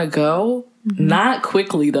you want to go. Not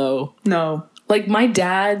quickly, though. No. Like, my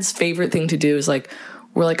dad's favorite thing to do is, like,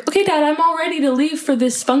 we're like, okay, Dad, I'm all ready to leave for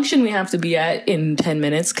this function we have to be at in 10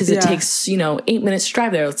 minutes because it takes, 8 minutes to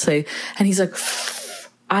drive there, let's say. And he's like,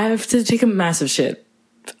 I have to take a massive shit.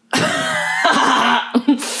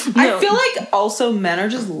 I feel like also men are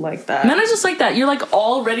just like that. Men are just like that. You're like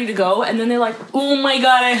all ready to go, and then they're like, oh my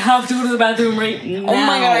God, I have to go to the bathroom right now. Oh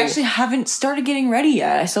my God, I actually haven't started getting ready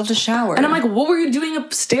yet. I still have to shower. And I'm like, what were you doing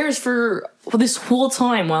upstairs for this whole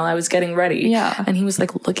time while I was getting ready? Yeah. And he was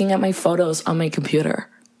like looking at my photos on my computer.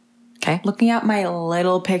 Okay. Looking at my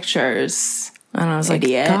little pictures. And I was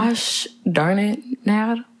Idiot. like, gosh darn it,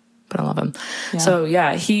 Dad. But I love him. Yeah. So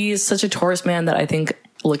yeah, he's such a Taurus man that I think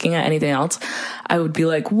looking at anything else, I would be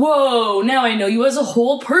like, whoa, now I know you as a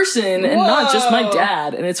whole person and not just my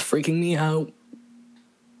dad. And it's freaking me out.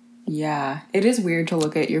 Yeah, it is weird to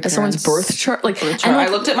look at your parents' someone's birth chart. Like, birth chart. Like,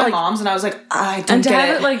 I looked at my mom's and I was like, I don't get it. And to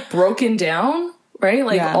have it like broken down, right?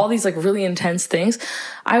 Like all these like really intense things.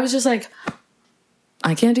 I was just like,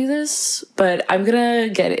 I can't do this, but I'm gonna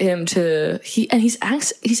get him to he's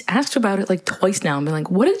asked about it like twice now and been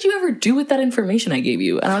like, what did you ever do with that information I gave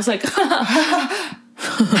you? And I was like,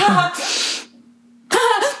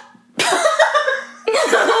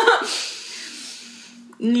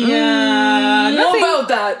 yeah, nothing about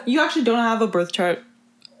that. You actually don't have a birth chart.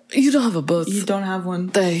 You don't have a birth. You don't have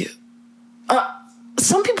one.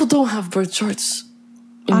 Some people don't have birth charts.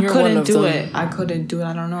 I couldn't do it. I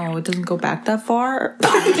don't know. It doesn't go back that far.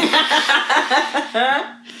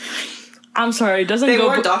 I'm sorry. It doesn't go... They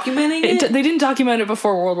weren't documenting it? They didn't document it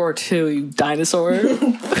before World War II, you dinosaur.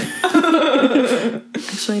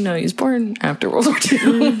 Actually, no. He was born after World War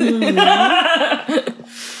II.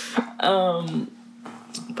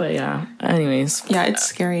 But yeah. Anyways. Yeah, it's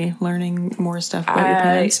scary learning more stuff about your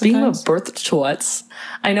parents. Speaking of birth charts,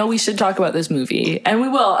 I know we should talk about this movie. And we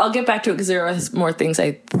will. I'll get back to it because there are more things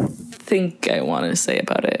I think I want to say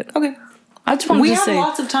about it. Okay. I just want to say... We have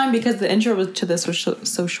lots of time because the intro to this was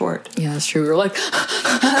so short. Yeah, that's true. We were like...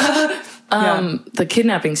 The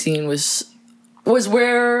kidnapping scene was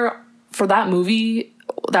where, for that movie,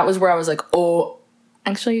 that was where I was like, oh...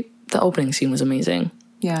 Actually, the opening scene was amazing.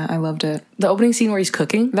 Yeah, I loved it. The opening scene where he's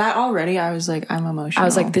cooking. That already, I was like, I'm emotional. I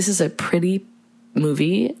was like, this is a pretty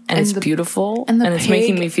movie, and it's beautiful, and it's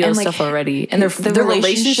making me feel stuff already. And their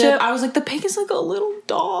relationship. I was like, the pig is like a little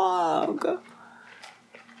dog.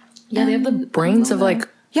 Yeah, they have the brains of like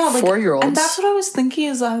 4-year-olds. And that's what I was thinking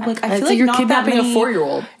is I feel like you're not kidnapping that many, a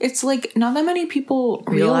 4-year-old. It's like not that many people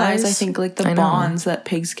realize, I think, like the bonds that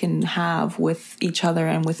pigs can have with each other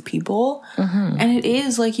and with people. Mm-hmm. And it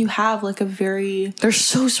is like you have like a very... They're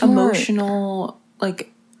so smart. Emotional,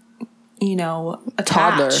 like,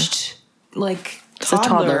 attached. Like, it's a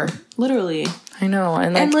toddler. Literally. I know.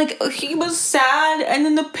 And like he was sad and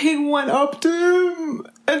then the pig went up to him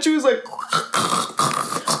and she was like...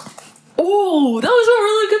 Oh, that was a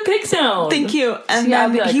really good pig sound. Thank you. And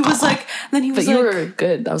then he was like... Then he was like... But you were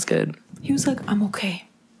good. That was good. He was like, I'm okay.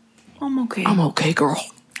 I'm okay. I'm okay, girl.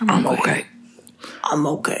 I'm okay. I'm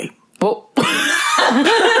okay. Oh. That's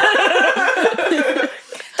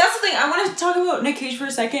the thing. I want to talk about Nick Cage for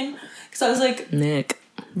a second. Because I was like... Nick.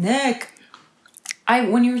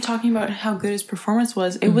 When you were talking about how good his performance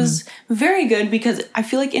was, it was very good because I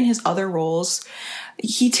feel like in his other roles...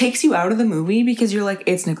 He takes you out of the movie because you're like,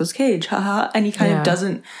 it's Nicolas Cage, haha, and he kind of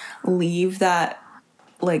doesn't leave that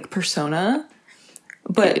like persona.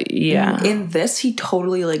 But in this, he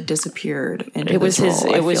totally like disappeared into it was his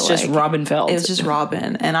role. It was just like. Robin Feld. It was just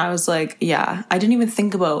Robin, and I was like, I didn't even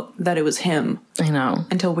think about that it was him. I know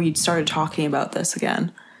until we started talking about this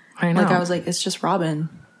again. I know. Like I was like, it's just Robin.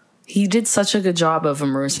 He did such a good job of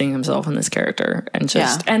immersing himself in this character and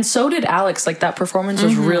so did Alex. Like that performance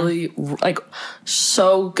was really like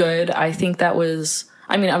so good. I think that was,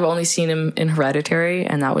 I've only seen him in Hereditary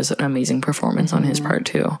and that was an amazing performance on his part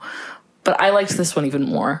too. But I liked this one even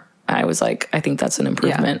more. I was like, I think that's an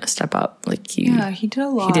improvement, a step up. Like he did a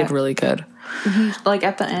lot. He did really good. Like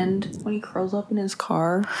at the end when he curls up in his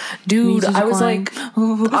car, dude, I was like,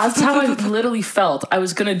 that's how I literally felt. I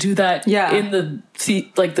was gonna do that in the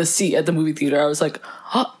seat, like the seat at the movie theater. I was like,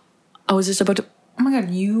 oh, I was just about to Oh my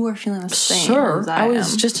god, you are feeling the same. Sure. As I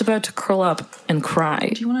was just about to curl up and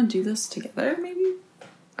cry. Do you want to do this together, maybe?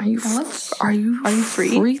 Are you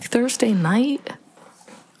free Thursday night?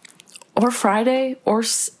 Or Friday? Or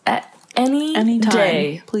any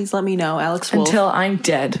day? Please let me know, Alex Wolf. Until I'm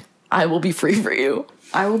dead, I will be free for you.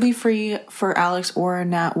 I will be free for Alex or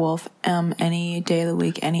Nat Wolf any day of the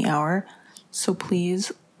week, any hour. So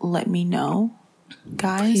please let me know,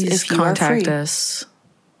 guys. Please if you contact are free. us,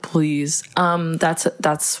 please.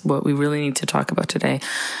 That's what we really need to talk about today.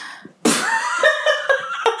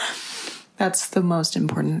 That's the most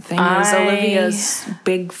important thing. Is Olivia's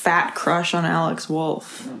big fat crush on Alex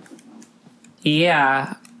Wolf.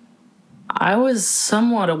 Yeah, I was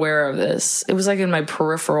somewhat aware of this. It was like in my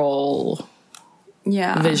peripheral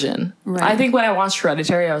vision. Right. I think when I watched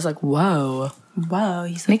Hereditary, I was like, whoa,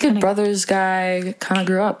 he's Naked Brothers guy kind of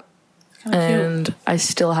grew up. And cute. I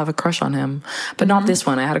still have a crush on him. But not this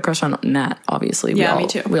one. I had a crush on Nat, obviously. Me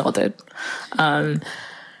too. We all did. And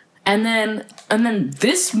then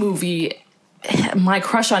this movie, my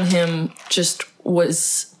crush on him just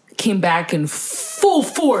came back in full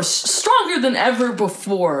force, stronger than ever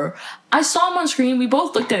before. I saw him on screen. We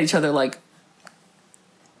both looked at each other like,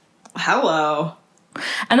 hello.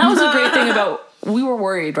 And that was a great thing about, we were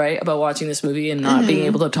worried, right, about watching this movie and not being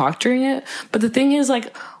able to talk during it. But the thing is,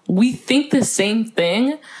 like, we think the same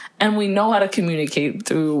thing and we know how to communicate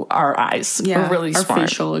through our eyes. Yeah, we're really our smart.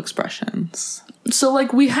 facial expressions. So,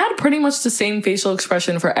 like, we had pretty much the same facial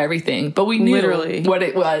expression for everything, but we knew what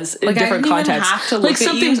it was in different contexts. Like,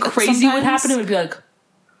 something crazy would happen and we'd be like,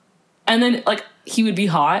 and then, like, he would be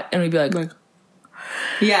hot and we'd be like,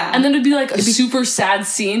 yeah. And then it'd be like a super sad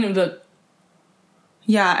scene and we'd be like,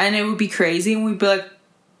 yeah, and it would be crazy and we'd be like,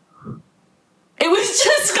 it was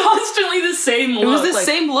just constantly the same look. It was the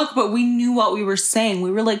same look, but we knew what we were saying. We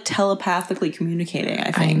were like telepathically communicating,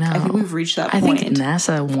 I think. I think we've reached that point. I think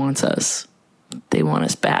NASA wants us. They want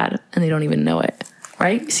us bad, and they don't even know it.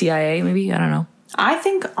 Right? CIA, maybe? I don't know. I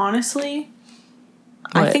think, honestly,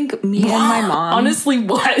 I think me and my mom... Honestly,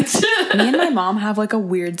 what? Me and my mom have, like, a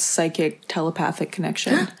weird psychic telepathic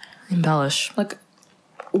connection. Embellish. Like,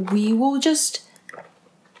 we will just...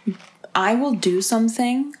 I will do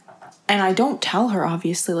something... And I don't tell her,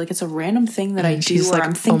 obviously. Like, it's a random thing that I do or like,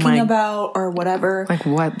 I'm thinking about or whatever. Like,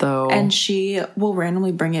 what, though? And she will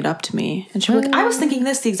randomly bring it up to me. And she'll be like, I was thinking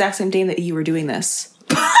this the exact same day that you were doing this.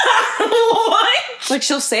 What? Like,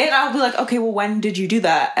 she'll say it, and I'll be like, okay, well, when did you do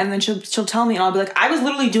that? And then she'll tell me, and I'll be like, I was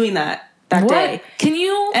literally doing that day. Can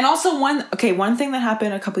you? And also, one thing that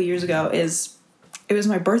happened a couple years ago is it was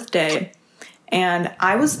my birthday. And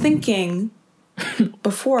I was thinking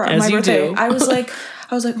before my birthday, I was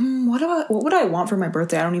like, what would I want for my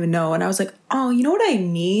birthday? I don't even know. And I was like, oh, you know what I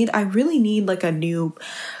need? I really need a new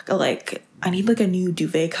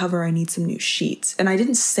duvet cover. I need some new sheets. And I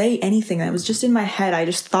didn't say anything. That was just in my head. I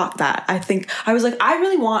just thought that. I was like, I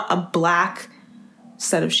really want a black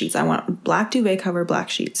set of sheets. I want a black duvet cover, black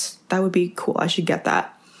sheets. That would be cool. I should get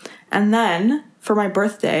that. And then for my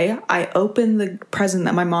birthday, I opened the present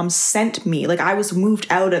that my mom sent me. Like, I was moved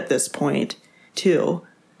out at this point too.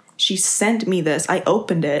 She sent me this. I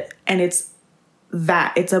opened it, and it's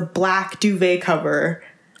a black duvet cover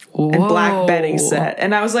and black bedding set.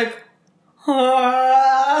 And I was like, Whoa.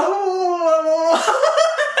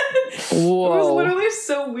 It was literally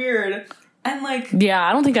so weird. And like... Yeah,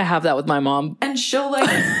 I don't think I have that with my mom. And she'll like...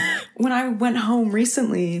 When I went home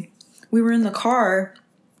recently, we were in the car,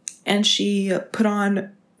 and she put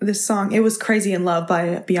on this song. It was Crazy in Love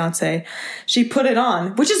by Beyonce. She put it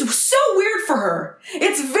on, which is so weird for her.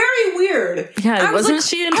 It's very weird. Yeah, wasn't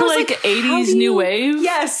she into like 80s new wave?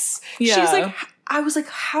 Yes. Yeah. She's like, I was like,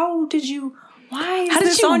 how did you, why is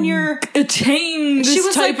this on your... attain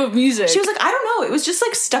this type of music? She was like, I don't know. It was just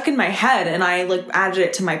like stuck in my head, and I like added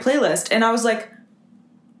it to my playlist, and I was like,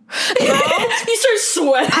 you start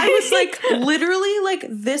sweating. I was like, literally like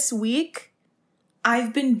this week,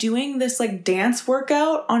 I've been doing this like dance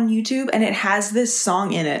workout on YouTube, and it has this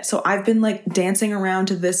song in it. So I've been like dancing around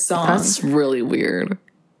to this song. That's really weird.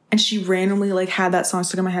 And she randomly like had that song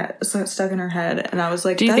stuck in her head, and I was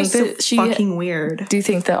like, "That is so fucking weird." Do you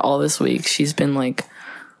think that all this week she's been like,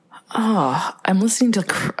 "Oh, I'm listening to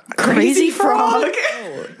Crazy Frog"?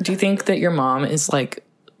 Do you think that your mom is like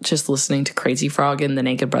just listening to Crazy Frog and the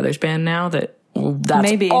Naked Brothers band now? That's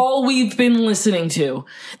maybe all we've been listening to.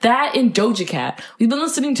 That and Doja Cat. We've been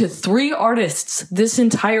listening to 3 artists this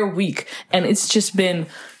entire week, and it's just been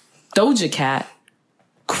Doja Cat,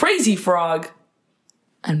 Crazy Frog,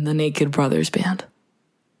 and the Naked Brothers band.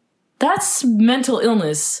 That's mental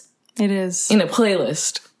illness. It is. In a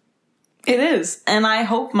playlist. It is. And I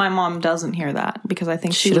hope my mom doesn't hear that, because I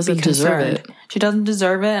think she would doesn't be deserve concerned. it. She doesn't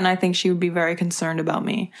deserve it, and I think she would be very concerned about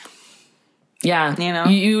me. Yeah. You know?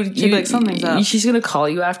 She'd be like, something's up. She's going to call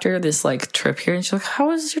you after this, like, trip here, and she's like, how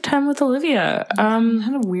was your time with Olivia?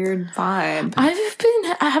 Had a weird vibe. I've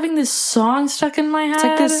been having this song stuck in my head. It's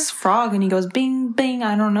like this frog, and he goes, bing, bing.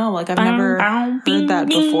 I don't know. Like, I've never heard that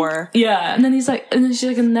before. Yeah. And then he's like, and then she's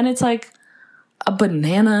like, and then it's like a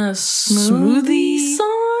banana smoothie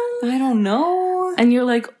song? I don't know. And you're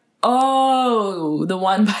like, oh, the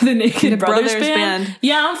one by the Naked Brothers Band?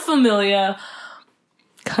 Yeah, I'm familiar.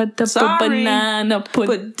 Cut up a banana,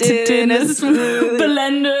 put it in a smooth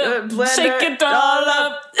blender, shake it all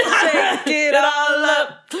up, shake it all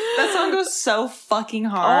up. That song goes so fucking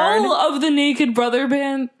hard. All of the Naked Brothers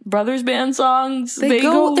Band songs,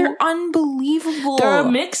 they're unbelievable. They're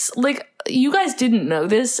a mix, like, you guys didn't know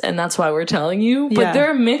this, and that's why we're telling you, but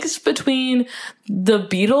they're a mix between the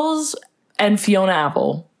Beatles and Fiona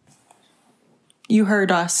Apple. You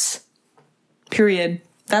heard us. Period.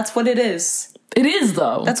 That's what it is. It is,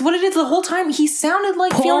 though. That's what it is the whole time. He sounded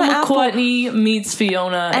like Paul Fiona McCartney Apple. meets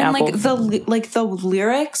Fiona and Apple. And the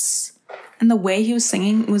lyrics and the way he was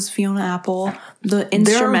singing was Fiona Apple. The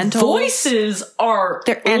instrumentals. Their voices they're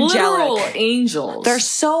literal angelic. Angels. They're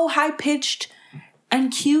so high pitched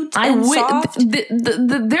and cute and soft.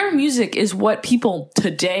 Their music is what people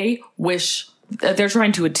today wish that they're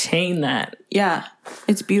trying to attain that. Yeah,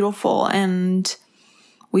 it's beautiful, and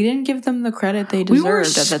we didn't give them the credit they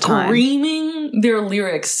deserved at the time. Screaming their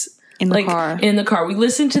lyrics in the car. In the car. We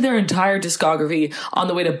listened to their entire discography on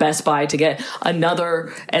the way to Best Buy to get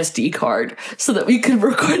another SD card so that we could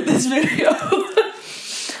record this video.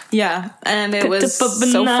 Yeah, and it was so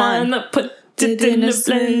fun. Put it in a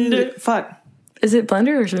blender. Fuck. Is it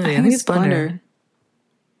blender or smoothie? I think it's blender.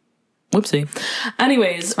 Whoopsie.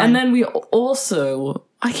 Anyways, and then we also,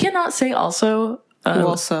 I cannot say also.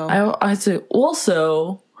 Also. I say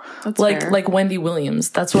also. That's like fair. Like Wendy Williams.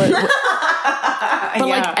 That's what. But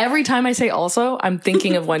like every time I say also, I'm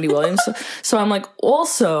thinking of Wendy Williams. So I'm like,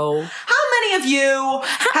 also. How many of you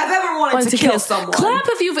have ever wanted to kill someone? Clap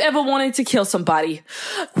if you've ever wanted to kill somebody.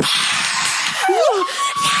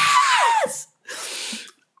 Yes!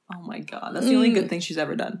 Oh my God. That's the only good thing she's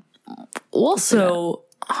ever done. Also,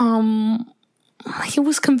 he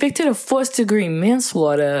was convicted of first-degree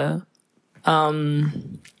manslaughter.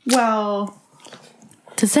 Well,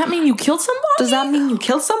 does that mean you killed somebody?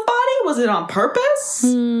 Was it on purpose?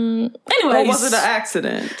 Anyways. Or was it an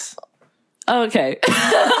accident? Okay.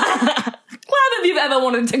 Glad if you've ever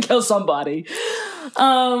wanted to kill somebody.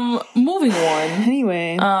 Moving on.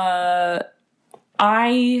 Anyway.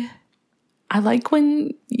 I like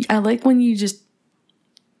when you just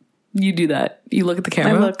you do that. You look at the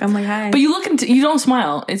camera. I'm like, hi. But you don't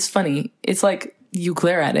smile. It's funny. It's like you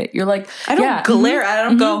glare at it. You're like, I don't glare at it. I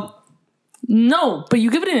don't go. No, but you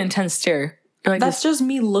give it an intense stare. You're like, that's just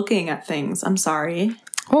me looking at things. I'm sorry.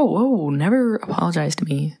 Oh, never apologize to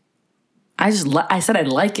me. I said I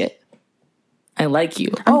like it. I like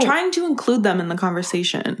you. I'm trying to include them in the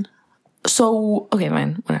conversation. So, okay,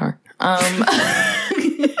 fine, whatever.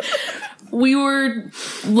 We were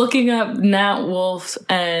looking up Nat Wolff's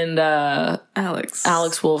and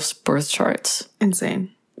Alex Wolff's birth charts.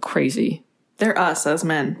 Insane. Crazy. They're us as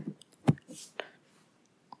men.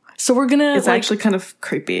 So we're gonna. It's actually kind of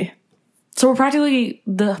creepy. So we're practically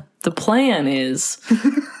the plan is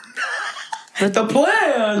the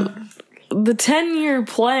plan. The 10-year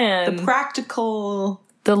plan. The practical.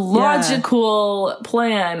 The logical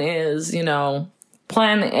plan is,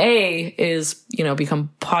 plan A is,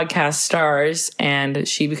 become podcast stars and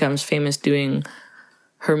she becomes famous doing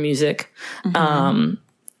her music. Mm-hmm.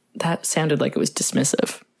 That sounded like it was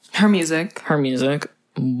dismissive. Her music,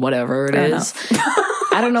 whatever it is.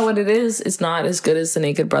 I don't know what it is. It's not as good as the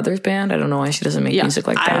Naked Brothers Band. I don't know why she doesn't make music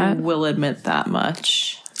like that. I will admit that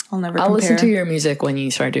much. I'll compare. Listen to your music when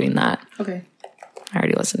you start doing that. Okay. I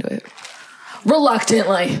already listened to it.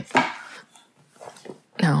 Reluctantly.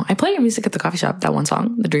 No, I play your music at the coffee shop. That one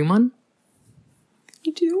song, the Dream one.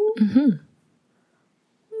 You do? Mm-hmm.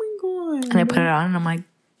 Oh my God. And I put it on and I'm like,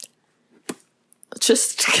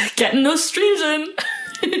 just getting those streams in.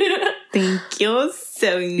 Thank you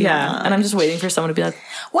so much. Yeah, and I'm just waiting for someone to be like,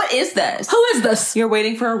 what is this? Who is this? You're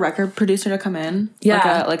waiting for a record producer to come in?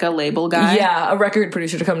 Yeah. Like a label guy? Yeah, a record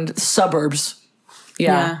producer to come into the suburbs.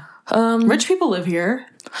 Yeah. Rich people live here.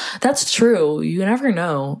 That's true. You never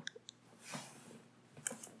know.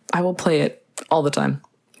 I will play it all the time.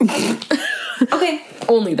 Okay.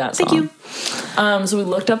 Only that song. Thank you. So we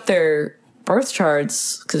looked up their birth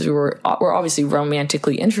charts because we're obviously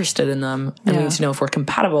romantically interested in them and we need to know if we're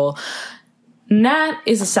compatible. Nat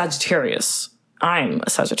is a Sagittarius. I'm a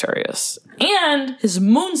Sagittarius. And his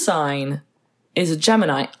moon sign is a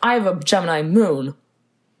Gemini. I have a Gemini moon.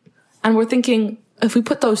 And we're thinking, if we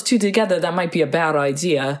put those two together, that might be a bad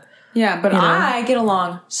idea. Yeah, but I get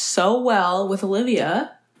along so well with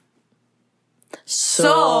Olivia.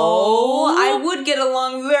 So I would get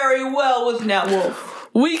along very well with Nat Wolf.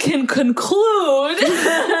 We can conclude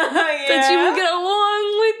that you would get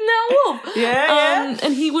along with Nat Wolf. Yeah.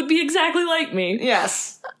 And he would be exactly like me.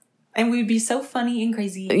 Yes. And we'd be so funny and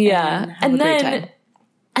crazy. Yeah. And then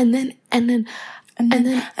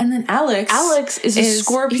Alex. Alex is a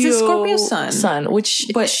Scorpio. He's a Scorpio sun.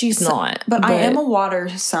 But she's not. But I am a water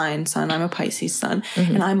sign sun. I'm a Pisces sun.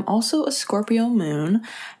 Mm-hmm. And I'm also a Scorpio moon.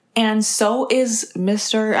 And so is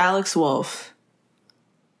Mr. Alex Wolf.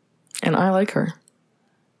 And I like her.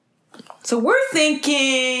 So we're thinking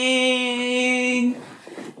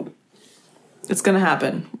it's going to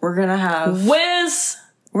happen. We're going to have... Where's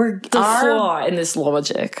the flaw in this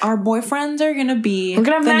logic? Our boyfriends are going to be... We're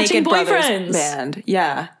going to have matching Naked boyfriends. Band.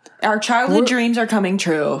 Yeah. Our childhood dreams are coming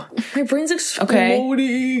true. My brain's exploding.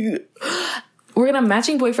 Okay. We're going to have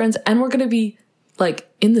matching boyfriends and we're going to be like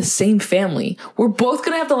in the same family. We're both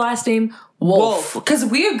going to have the last name Wolf. Because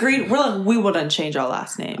we agreed, we wouldn't change our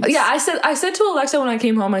last names. Yeah, I said to Alexa when I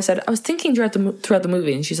came home, I said, I was thinking throughout the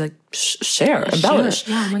movie, and she's like, share, embellish,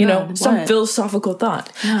 God, some philosophical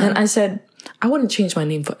thought. Yeah. And I said, I wouldn't change my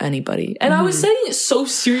name for anybody. And I was saying it so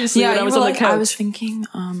seriously when I was on the couch. I was thinking,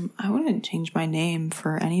 I wouldn't change my name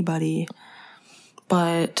for anybody,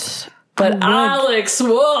 but Alex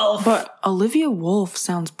Wolf. But Olivia Wolf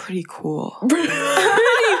sounds pretty cool.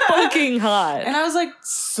 Fucking hot. And I was like,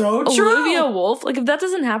 so true. Olivia Wolf? Like, if that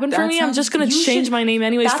doesn't happen for me, I'm just going to change my name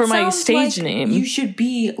anyways for my stage name. You should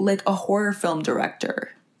be like a horror film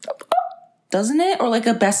director. Doesn't it? Or like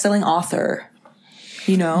a best-selling author.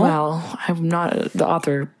 You know? Well, I'm not, the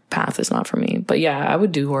author path is not for me. But yeah, I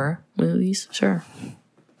would do horror movies, sure.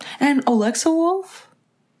 And Alexa Wolf?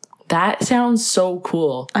 That sounds so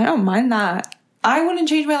cool. I don't mind that. I wouldn't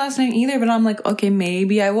change my last name either, but I'm like, okay,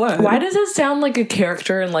 maybe I would. Why does it sound like a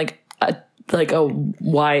character in like a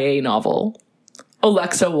YA novel?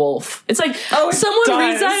 Alexa Wolf. It's like someone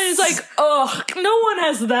reads that and it's like, oh, no one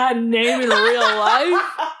has that name in real life.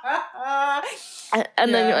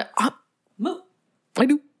 and then you're like, I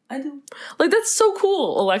do. Like, that's so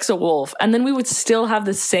cool, Alexa Wolf. And then we would still have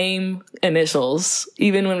the same initials,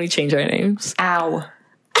 even when we change our names. Ow.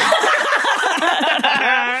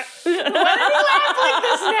 Why do we laugh like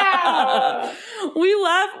this now? We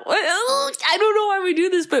laugh. I don't know why we do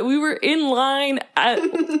this, but we were in line at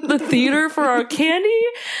the theater for our candy.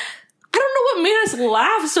 I don't know what made us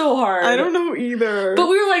laugh so hard. I don't know either. But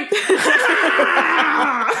we were like, it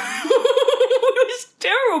was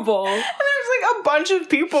terrible. And there was like a bunch of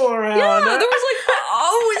people around. Yeah, there was like,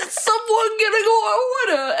 oh, is someone gonna go? I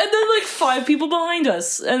wanna. And then like 5 people behind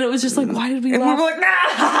us. And it was just like, why did we laugh? And we were like, nah.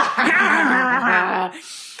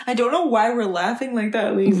 I don't know why we're laughing like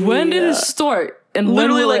that, Lacey. When did it start? And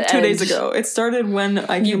literally like 2 days ago. It started when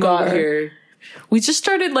you got here. We just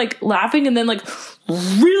started like laughing and then like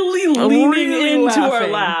really leaning into our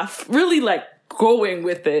laugh. Really like going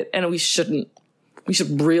with it. And we shouldn't. We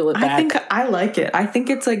should reel it back. I think I like it. I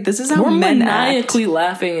think it's like, this is how we're men maniacally act.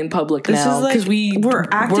 Laughing in public now. Because like,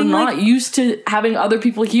 we're not used to having other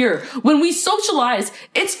people here. When we socialize,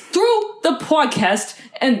 it's through the podcast.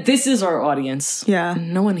 And this is our audience. Yeah.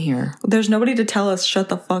 No one here. There's nobody to tell us, shut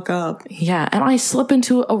the fuck up. Yeah. And I slip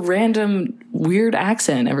into a random weird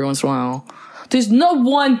accent every once in a while. There's no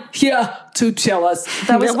one here to tell us.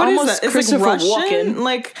 That was almost Christopher Walken.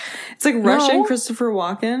 Like, it's like Russian Christopher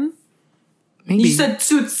Walken. Maybe. You said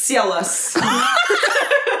to tell us.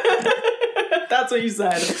 That's what you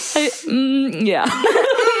said. Yeah.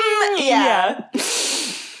 Yeah.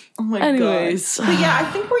 Oh my Anyways. God. But yeah, I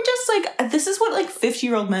think we're just like, this is what like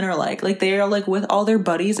 50-year-old men are like. Like they are like with all their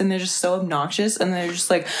buddies and they're just so obnoxious and they're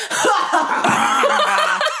just like,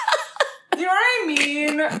 you know what I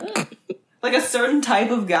mean? Like a certain type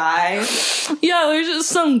of guy. Yeah, there's just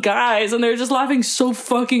some guys and they're just laughing so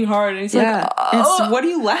fucking hard. And he's like, what are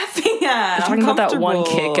you laughing at? They're talking about that one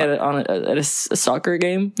kick at a soccer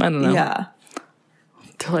game. I don't know. Yeah.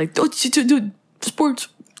 They're like, dude, sports.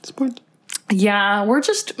 Yeah, we're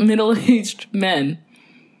just middle-aged men.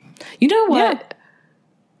 You know what? Yeah.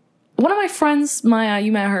 One of my friends, Maya,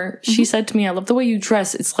 you met her. Mm-hmm. She said to me, "I love the way you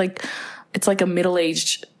dress. It's like a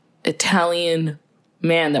middle-aged Italian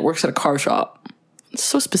man that works at a car shop." It's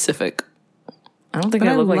so specific. I don't think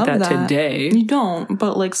I look like that today. You don't,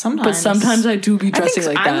 but like sometimes. But sometimes I do be dressing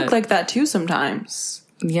like that. I look like that too sometimes.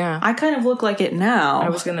 Yeah. I kind of look like it now. I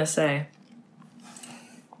was gonna say.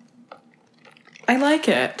 I like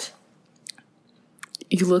it.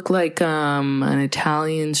 You look like an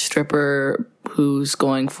Italian stripper who's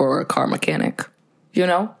going for a car mechanic. You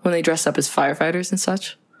know, when they dress up as firefighters and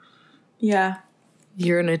such. Yeah.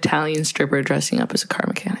 You're an Italian stripper dressing up as a car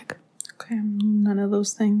mechanic. Okay, none of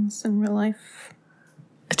those things in real life.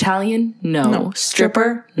 Italian? No.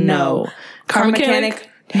 Stripper? No. Car mechanic?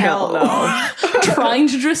 Hell no. Trying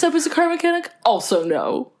to dress up as a car mechanic? Also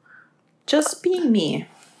no. Just be me.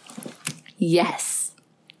 Yes.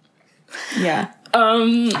 Yeah.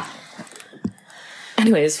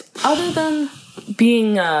 Anyways, other than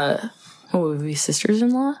being, what would we be,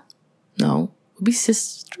 sisters-in-law? No. Would be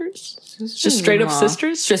sisters? Just straight up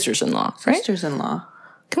sisters? Sisters-in-law, right? Sisters-in-law.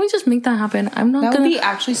 Can we just make that happen? That would be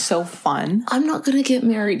actually so fun. I'm not gonna get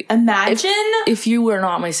married. Imagine if you were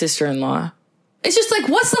not my sister-in-law. It's just like,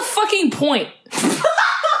 what's the fucking point?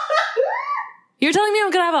 You're telling me I'm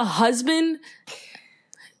gonna have a husband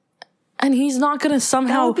and he's not gonna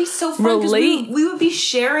somehow that would be so fun, relate? We would be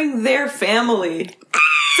sharing their family.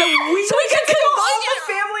 So we get to go all the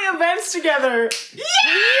family events together.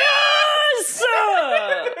 Yes!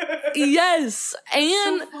 Yes.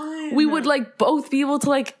 And so we would like both be able to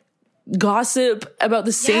like gossip about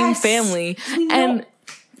the same family. And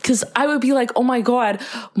because I would be like, oh my God,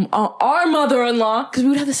 our mother-in-law, because we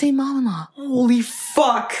would have the same mom-in-law. Holy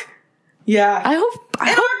fuck. Yeah. I hope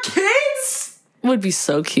our kids would be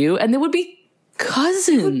so cute. And they would be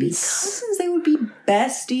cousins. They would be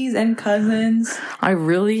besties and cousins. I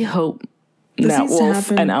really hope Nat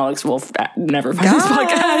Wolf and Alex Wolf never find this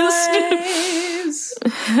podcast.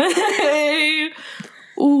 Hey.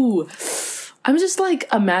 Ooh. I'm just like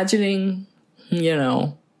imagining, you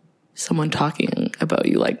know, someone talking about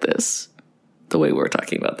you like this, the way we're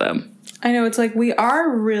talking about them. I know, it's like we are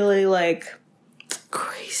really like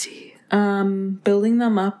crazy. Building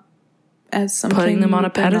them up as something. Putting them on a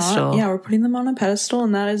pedestal. Yeah, we're putting them on a pedestal,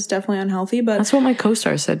 and that is definitely unhealthy. But that's what my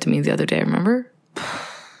co-star said to me the other day, remember?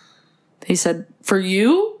 He said, for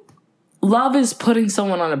you, love is putting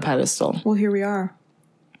someone on a pedestal. Well, here we are.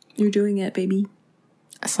 You're doing it, baby.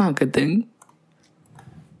 That's not a good thing.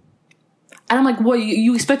 And I'm like, what,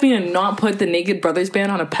 you expect me to not put the Naked Brothers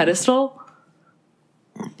band on a pedestal?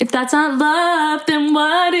 If that's not love, then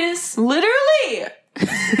what is? Literally!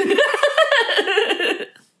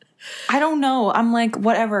 I don't know. I'm like,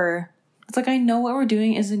 whatever. It's like, I know what we're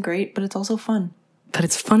doing isn't great, but it's also fun. But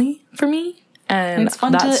it's funny for me. And it's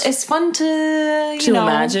fun to you know,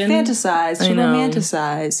 imagine. Fantasize, to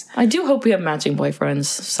romanticize. I do hope we have matching boyfriends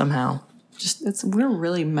somehow. We're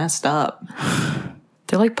really messed up.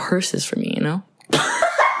 They're like purses for me, you know?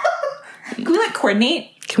 Can we like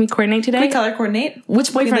coordinate? Can we coordinate today? Can we color coordinate?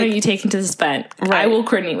 Which boyfriend are you taking to this event? Right. I will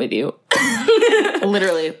coordinate with you.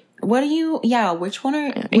 Literally. What are you? Yeah, which one are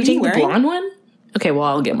you taking the blonde one? Okay, well,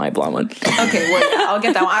 I'll get my blonde one. Okay, well, yeah, I'll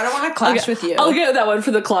get that one. I don't want to clash with you. I'll get that one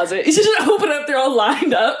for the closet. You just open up, they're all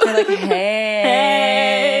lined up. They're like, hey.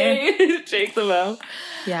 Shake them out.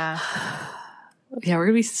 Yeah. Yeah, we're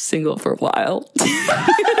going to be single for a while. Yeah.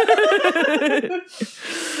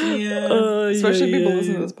 Especially people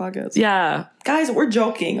listening to this podcast. Yeah. Guys, we're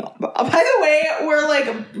joking. By the way,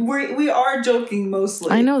 we are joking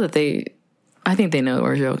mostly. I know that I think they know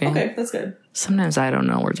we're joking. Okay, that's good. Sometimes I don't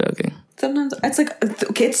know we're joking. Sometimes it's like,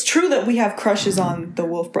 okay, it's true that we have crushes on the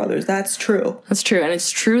Wolf brothers. That's true. That's true. And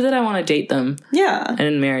it's true that I want to date them. Yeah.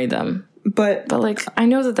 And marry them. But like, I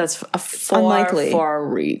know that that's a far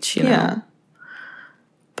reach, you know? Yeah.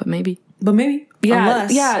 But maybe. Yeah.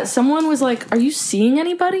 Unless. Yeah. Someone was like, are you seeing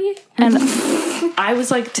anybody? And I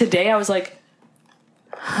was like, today I was like,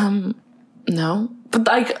 no. But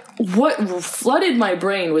like, what flooded my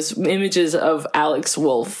brain was images of Alex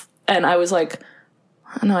Wolf. And I was like,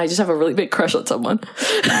 no, I just have a really big crush on someone.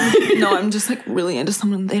 No, I'm just like really into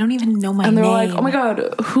someone. They don't even know my name. And they're like, oh my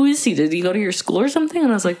God, who is he? Did he go to your school or something?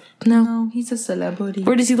 And I was like, no. He's a celebrity.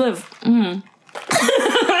 Where does he live?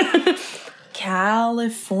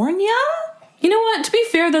 California? You know what? To be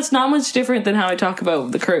fair, that's not much different than how I talk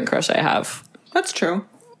about the current crush I have. That's true.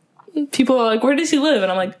 People are like, where does he live?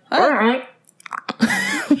 And I'm like, all right.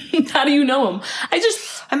 How do you know him? I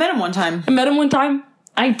met him one time.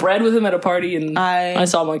 I bred with him at a party, and I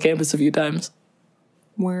saw him on campus a few times.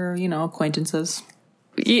 We're, acquaintances.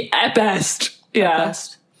 Yeah, at best. Yeah. At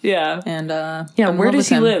best. Yeah. And, where does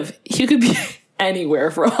he live? He could be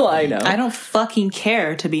anywhere for all I know. I don't fucking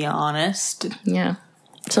care, to be honest. Yeah.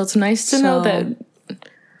 So it's nice to know that,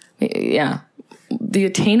 the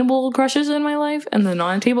attainable crushes in my life and the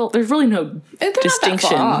non-attainable, there's really no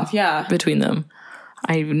distinction between them.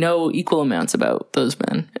 I know equal amounts about those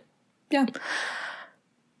men. Yeah.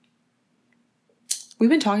 We've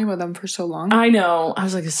been talking about them for so long. I know. I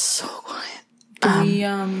was like, it's so quiet.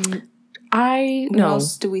 What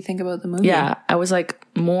else do we think about the movie? Yeah, I was like,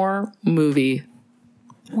 more movie.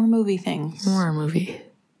 More movie things. More movie.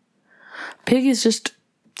 Pig is just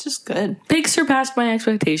good. Pig surpassed my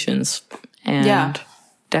expectations. And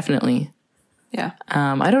definitely. Yeah.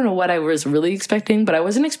 I don't know what I was really expecting, but I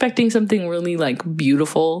wasn't expecting something really like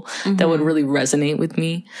beautiful that would really resonate with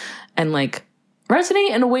me and like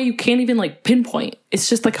resonate in a way you can't even like pinpoint. It's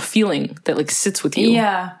just like a feeling that like sits with you.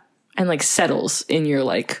 Yeah. And like settles in your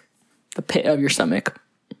like the pit of your stomach.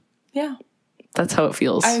 Yeah. That's how it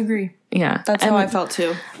feels. I agree. Yeah. That's how I felt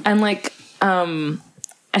too. And like,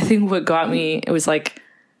 I think what got me, it was like,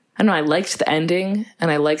 I don't know, I liked the ending and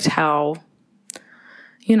I liked how,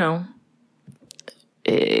 you know,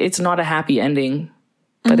 it's not a happy ending,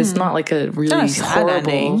 but it's not like a really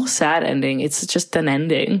horrible, sad ending. It's just an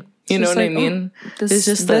ending. You know what I mean? It's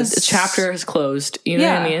just the chapter is closed. You know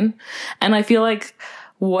what I mean? And I feel like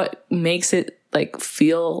what makes us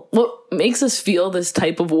feel this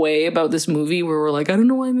type of way about this movie where we're like, I don't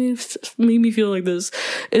know why it made me feel like this.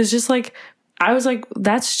 It's just like, I was like,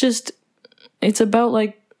 that's just, it's about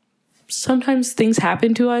like, sometimes things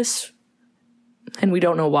happen to us and we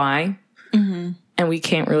don't know why. And we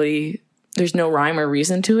can't really, there's no rhyme or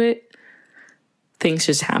reason to it. Things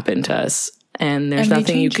just happen to us and there's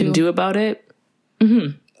nothing you can do about it.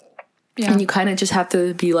 Yeah. And you kind of just have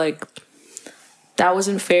to be like, that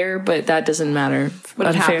wasn't fair, but that doesn't matter. But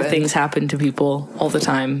unfair things happen to people all the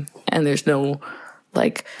time. And there's no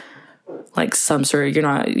like some sort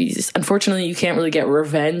of, unfortunately you can't really get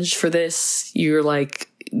revenge for this. You're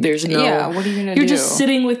like, there's no, what are you gonna do? You're just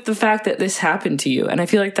sitting with the fact that this happened to you. And I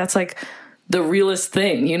feel like that's like the realest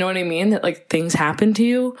thing. You know what I mean? That like things happen to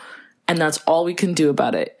you and that's all we can do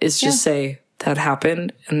about it is just say that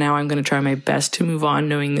happened. And now I'm going to try my best to move on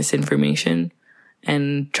knowing this information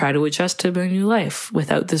and try to adjust to my new life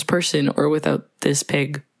without this person or without this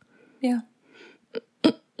pig. Yeah.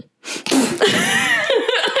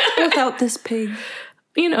 Without this pig.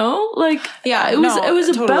 You know, like, it was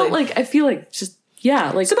totally about like, I feel like just,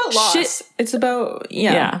 like it's about loss. Shit. It's about,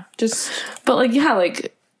 just. But like,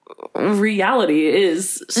 like reality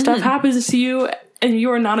is stuff happens to you and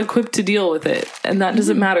you are not equipped to deal with it. And that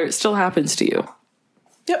doesn't matter. It still happens to you.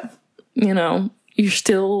 Yep. You know, you're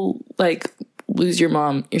still like, lose your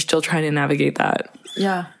mom. You're still trying to navigate that.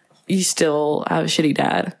 Yeah. You still have a shitty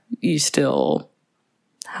dad. You still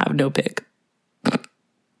have no pig.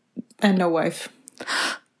 And no wife.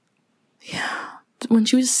 Yeah. When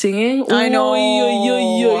she was singing. I know. The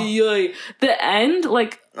end,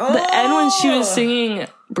 like, the end when she was singing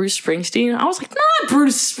Bruce Springsteen, I was like, not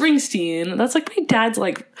Bruce Springsteen. That's like my dad's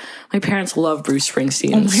like, my parents love Bruce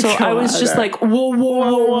Springsteen. So God. I was just like,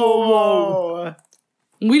 whoa.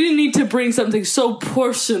 We didn't need to bring something so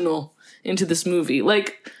personal into this movie.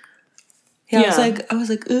 Like, I was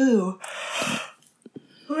like, ooh.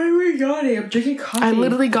 Oh my God, I'm drinking coffee.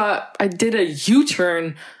 I did a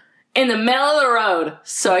U-turn in the middle of the road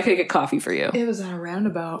so I could get coffee for you. It was at a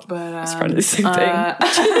roundabout, but... it's probably the same thing.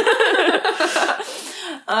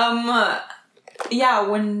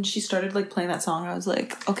 When she started, like, playing that song, I was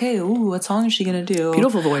like, okay, ooh, what song is she gonna do?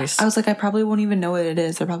 Beautiful voice. I was like, I probably won't even know what it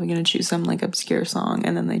is. They're probably gonna choose some, like, obscure song,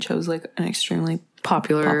 and then they chose, like, an extremely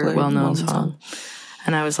popular well-known song.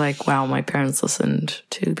 And I was like, wow, my parents listened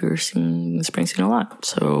to Bruce Springsteen a lot.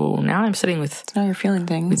 So now I'm sitting with... Now you're feeling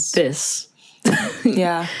things. With this.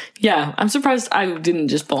 Yeah. Yeah, I'm surprised I didn't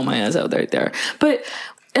just bawl my eyes out right there. But,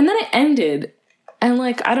 and then it ended, and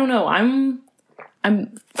like, I don't know, I'm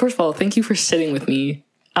first of all, thank you for sitting with me,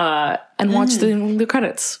 and watch the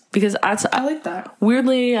credits, because I like that.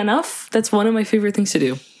 Weirdly enough, that's one of my favorite things to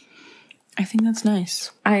do. I think that's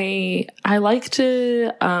nice. I like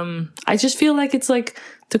to, I just feel like it's like,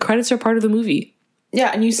 the credits are part of the movie.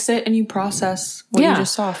 Yeah, and you sit and you process what you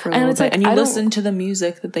just saw for a little bit. Like, and you listen to the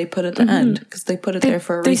music that they put at the end, because they put it there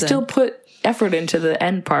for a reason. They still put effort into the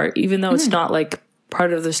end part, even though it's not like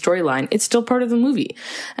part of the storyline. It's still part of the movie.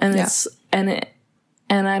 And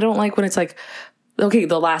and I don't like when it's like, okay,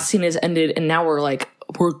 the last scene is ended and now we're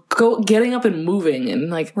getting up and moving and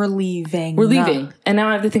like we're leaving. And now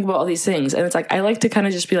I have to think about all these things. And it's like, I like to kind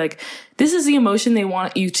of just be like, this is the emotion they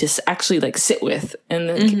want you to actually like sit with. And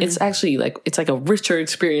it's actually like, it's like a richer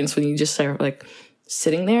experience when you just are like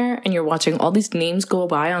sitting there and you're watching all these names go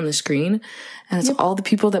by on the screen. And it's all the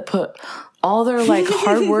people that put all their like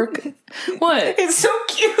hard work. What? It's so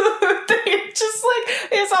cute. They're just like,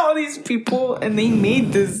 it's all these people and they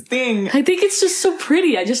made this thing. I think it's just so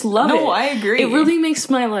pretty. I just love it. No, I agree. It really makes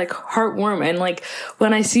my like heart warm. And like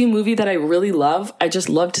when I see a movie that I really love, I just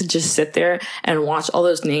love to just sit there and watch all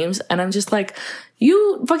those names. And I'm just like,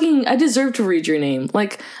 I deserve to read your name.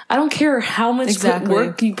 Like, I don't care how much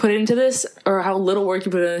work you put into this or how little work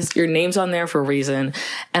you put into this. Your name's on there for a reason.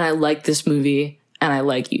 And I like this movie and I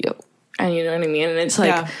like you. And you know what I mean? And it's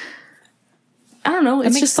like, I don't know.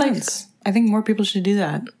 It's just sense. Like, I think more people should do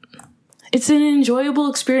that. It's an enjoyable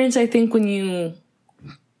experience, I think, when you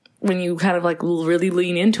kind of like really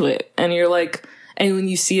lean into it and you're like, and when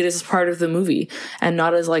you see it as part of the movie and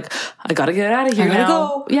not as like, I gotta get out of here now.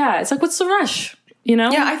 Go. Yeah. It's like, what's the rush? You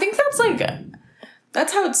know? Yeah, I think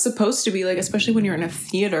that's how it's supposed to be. Like, especially when you're in a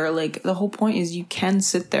theater, like the whole point is you can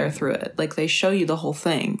sit there through it. Like they show you the whole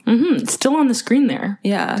thing. Mm-hmm. It's still on the screen there.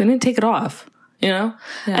 Yeah. They didn't take it off, you know?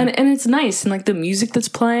 Yeah. And it's nice. And like the music that's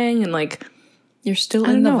playing and like, you're still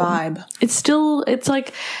in the vibe. It's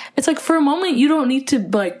like for a moment, you don't need to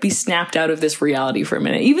like be snapped out of this reality for a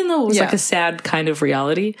minute, even though it was like a sad kind of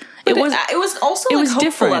reality. But it was also it was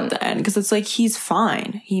different at the end because it's like, he's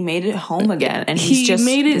fine. He made it home again and he's just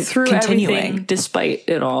made it through everything despite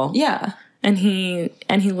it all. Yeah. And he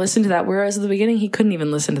listened to that. Whereas at the beginning, he couldn't even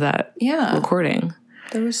listen to that recording.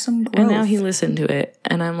 There was some growth. And now he listened to it.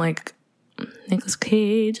 And I'm like, Nicolas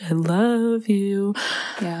Cage, I love you.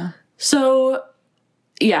 Yeah. So,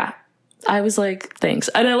 yeah, I was like, thanks.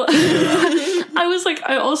 And I was like,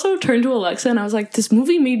 I also turned to Alexa and I was like, this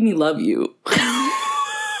movie made me love you. What?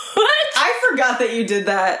 I forgot that you did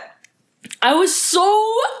that. I was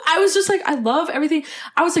just like, I love everything.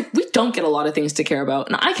 I was like, we don't get a lot of things to care about.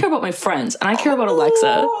 And I care about my friends and I care about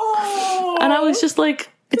Alexa. And I was just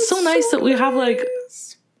like, it's so nice that we have like,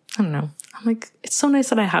 I don't know. I'm like, it's so nice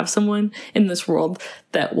that I have someone in this world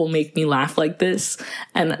that will make me laugh like this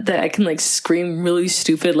and that I can like scream really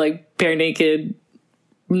stupid, like bare naked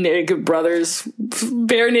brothers,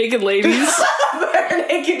 bare naked ladies. Bare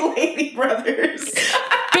naked lady brothers.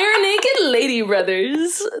 Bare naked lady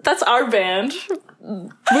brothers. That's our band.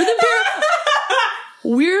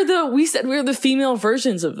 We're the female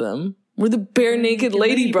versions of them. We're the bare naked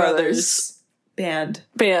lady brothers.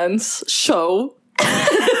 Bands show.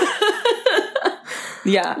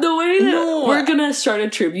 Yeah. The way that we're gonna start a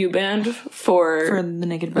tribute band for the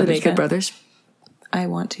Naked Brothers. I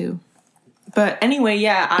want to. But anyway,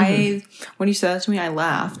 yeah, when you said that to me, I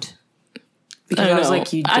laughed. Because I was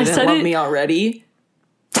like, you didn't love me already?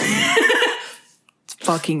 It's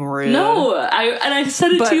fucking rude. No, I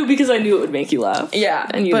said it to you because I knew it would make you laugh. Yeah.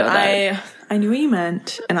 And you know that. I knew what you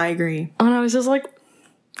meant, and I agree. And I was just like,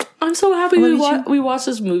 I'm so happy we watched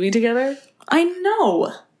this movie together. I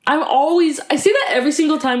know. I say that every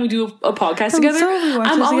single time we do a podcast together.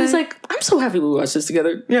 I'm always like, I'm so happy we watched this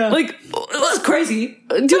together. Yeah. Like, that's crazy.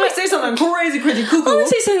 Do I say something crazy cuckoo? I want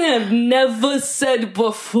to say something I've never said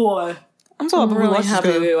before. I'm so really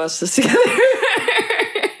happy we watched this together.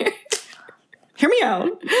 Hear me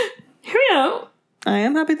out. Hear me out. I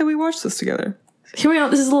am happy that we watched this together. Hear me out.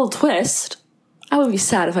 This is a little twist. I would be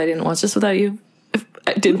sad if I didn't watch this without you. If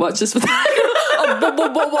I did watch this without you.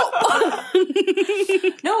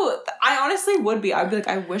 No, I honestly would be. I'd be like,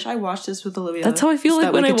 I wish I watched this with Olivia. That's how I feel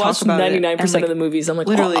like when I watch 99% of the movies. I'm like,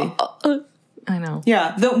 literally. I know.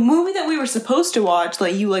 Yeah, the movie that we were supposed to watch,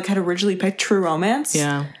 like you like had originally picked True Romance.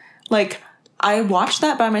 Yeah. Like I watched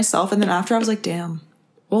that by myself, and then after I was like, damn.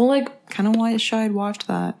 Well, like kind of wish I had watched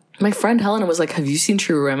that. My friend Helena was like, have you seen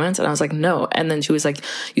True Romance? And I was like, no. And then she was like,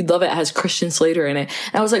 you'd love it. It has Christian Slater in it.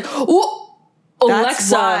 And I was like, oh.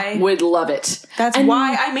 Alexa would love it. That's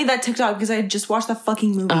why I made that TikTok, because I had just watched that fucking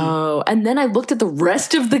movie. Oh, and then I looked at the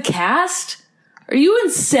rest of the cast. Are you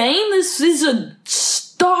insane? This is a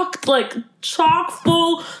stocked, like, chock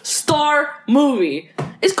full star movie.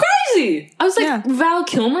 It's crazy. I was like, Val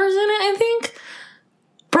Kilmer's in it, I think.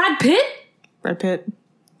 Brad Pitt.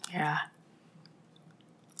 Yeah.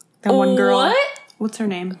 That one girl. What? What's her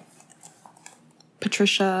name?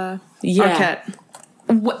 Patricia Arquette.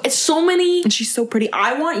 What? So many. And she's so pretty.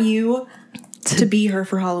 I want you to be her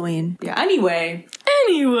for Halloween. Yeah. Anyways,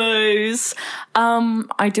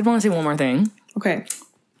 I did want to say one more thing. Okay.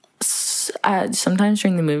 Sometimes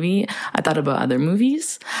during the movie, I thought about other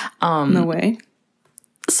movies. No way.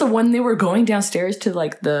 So when they were going downstairs to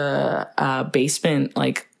like the basement,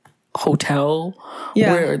 like hotel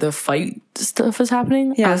where the fight stuff is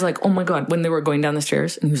happening, I was like, oh my god, when they were going down the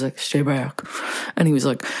stairs and he was like, stay back, and he was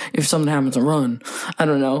like, if something happens, run. I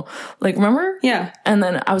don't know, like, remember? Yeah. And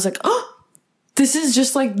then I was like, oh, this is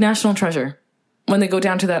just like National Treasure when they go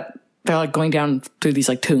down to that, they're like going down through these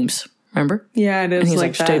like tombs, remember? Yeah, it is. And he's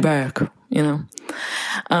like that. Stay back, you know.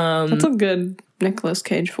 That's a good Nicolas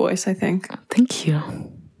Cage voice, I think. Thank you.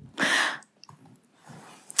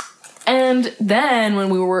 And then when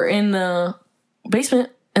we were in the basement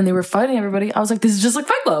and they were fighting everybody, I was like, this is just like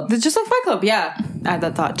Fight Club. It's just like Fight Club, yeah. I had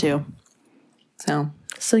that thought too.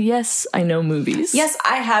 So yes, I know movies. yes,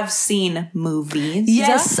 I have seen movies.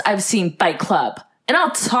 Yes, I've seen Fight Club. And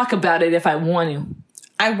I'll talk about it if I want to.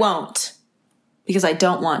 I won't. Because I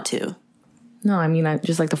don't want to. No, I mean,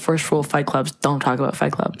 just like the first rule of Fight Clubs, don't talk about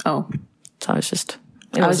Fight Club. Oh. So it's just...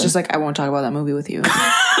 I was just like, I won't talk about that movie with you.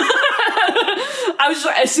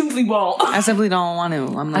 I simply won't. I simply don't want to.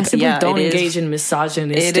 I'm like, I simply don't engage in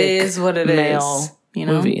misogynistic it is what it male is, you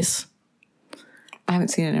know? movies. I haven't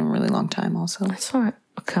seen it in a really long time also. I saw it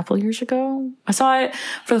a couple years ago. I saw it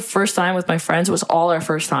for the first time with my friends. It was all our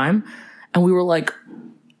first time. And we were like...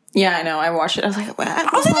 Yeah, I know. I watched it. I was like,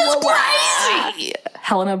 this is crazy.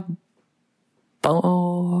 Helena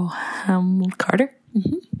Bonham Carter?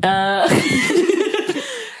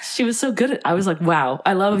 She was so good. I was like, wow,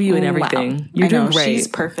 I love you and everything. Wow. You're doing great. She's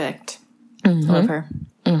perfect. I love her.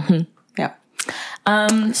 Yeah.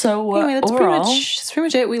 So Anyway, that's overall, that's pretty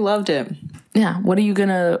much it. We loved it. yeah. What are you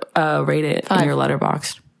gonna rate it in your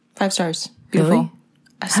Letterboxd? 5 stars. Beautiful. Really?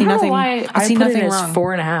 I see nothing. I see put nothing it as wrong.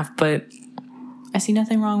 4.5, but I see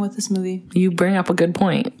nothing wrong with this movie. you bring up a good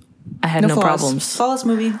point. I had no flaws. problems. Flawless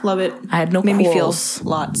movie. Love it. I had no Made me feel quarrels.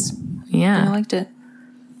 lots. Yeah. I liked it.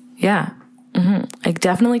 Yeah. It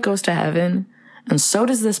definitely goes to heaven. And so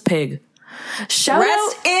does this pig. Shout out.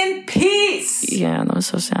 Rest in peace. Yeah, that was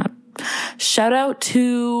so sad. Shout out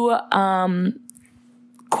to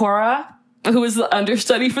Cora, who was the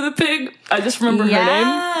understudy for the pig. I just remember her name.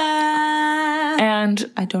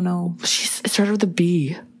 And I don't know. it started with a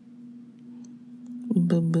B.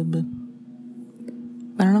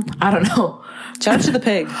 I don't know. I don't know. Shout out to the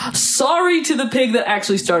pig. Sorry to the pig that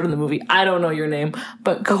actually starred in the movie. I don't know your name.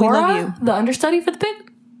 But we Cora, love you. the understudy for the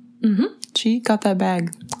pig? She got that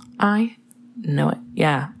bag. I know it.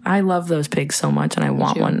 Yeah. I love those pigs so much, and I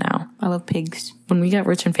want one now. I love pigs. When we get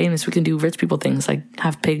rich and famous, we can do rich people things like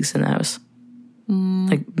have pigs in the house.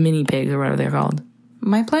 Like mini pigs or whatever they're called.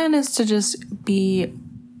 My plan is to just be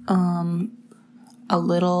I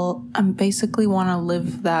basically want to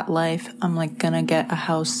live that life. I'm like gonna get a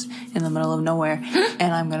house in the middle of nowhere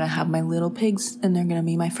and I'm gonna have my little pigs and they're gonna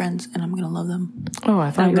be my friends and I'm gonna love them. Oh,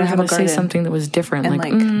 I thought you were going to say garden. something that was different. And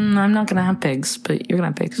Like, like- I'm not going to have pigs, but you're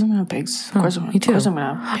going to have pigs. I'm gonna have pigs. Of course I'm gonna, me too. Of course I'm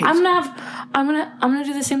gonna have pigs. I'm gonna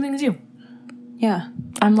do the same thing as you. Yeah.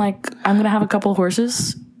 I'm gonna have a couple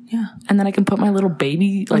horses, Yeah. and then I can put my little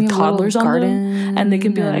baby like have a toddlers little on them, garden and they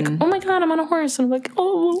can be like, and- "Oh my god, I'm on a horse," and I'm like,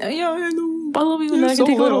 "Oh, Yeah, I know. I love you," and then I can so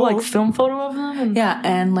take a little little. like film photo of them. And Yeah,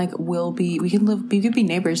 and like we could be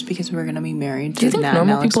neighbors because we're gonna be married. do you think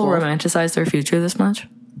normal people romanticize their future this much?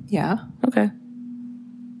 Yeah. Okay,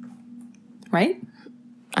 Right?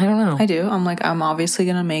 I don't know. I do. I'm obviously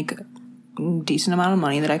gonna make a decent amount of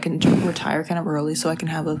money that I can retire kind of early so I can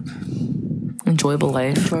have a Enjoyable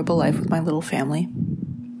life. enjoyable life with my little family.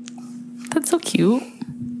 That's so cute.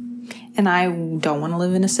 And I don't want to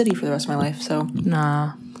live in a city for the rest of my life, so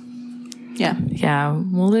Nah. yeah. Yeah,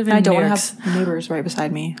 we'll live in. I don't want New to York's- have neighbors right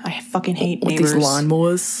beside me. I fucking hate with neighbors. these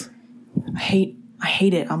lawnmowers. I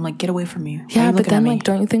hate it. I'm like, get away from me. Why are Yeah, you but looking then at me? like,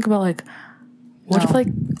 don't you think about like, what if No. like,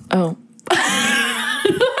 oh,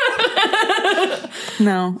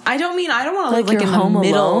 No, I don't want to live like you're in the home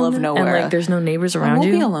middle alone of nowhere. and like there's no neighbors I around won't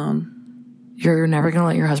you? be alone. You're never gonna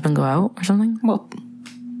let your husband go out or something? Well,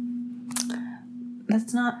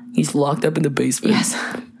 that's not. He's locked up in the basement. Yes.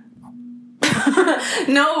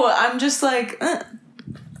 No, I'm just like,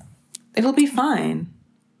 it'll be fine.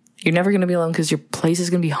 You're never gonna be alone because your place is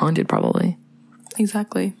gonna be haunted probably.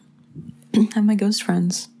 Exactly. Have my ghost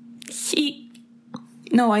friends.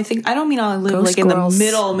 No, I don't mean I'll live Ghost like in the squirrels.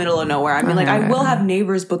 middle of nowhere. I mean, like, I will have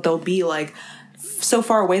neighbors, but they'll be like so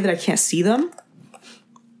far away that I can't see them.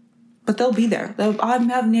 But they'll be there. I'll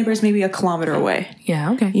have neighbors maybe a kilometer away,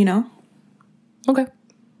 Yeah, okay. you know? Okay.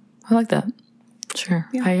 I like that. Sure.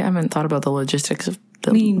 Yeah. I haven't thought about the logistics of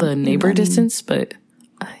the neighbor I mean- distance, but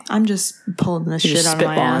I'm just pulling this you're shit out of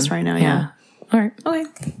my spitballing. ass right now. Yeah. All right.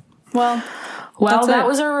 Okay. Well, Well, That's that it.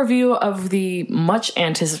 was our review of the much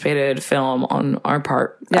anticipated film on our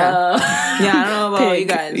part. yeah. Yeah, I don't know about you Pig.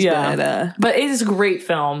 guys, Yeah. But it is a great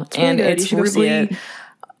film, and really good. it's You should go see really, it.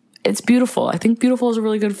 it's beautiful. I think beautiful is a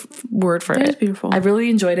really good word for it. It is beautiful. I really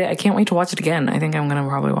enjoyed it. I can't wait to watch it again. I think I'm gonna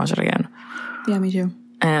probably watch it again, yeah, me too.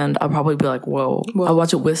 and I'll probably be like, "Whoa!" I'll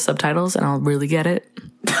watch it with subtitles, and I'll really get it.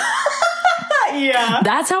 Yeah.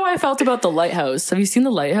 That's how I felt about The Lighthouse. Have you seen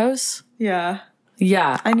The Lighthouse? Yeah.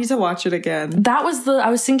 Yeah. I need to watch it again. I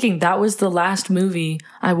was thinking that was the last movie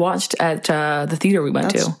I watched at the theater we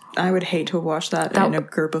went to. I would hate to have watched that in a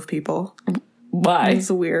group of people. Why? It's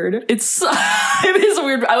weird. It is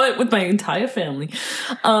weird. I went with my entire family,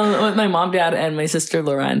 with my mom, dad, and my sister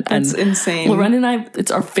Lauren. That's insane. Lauren and I,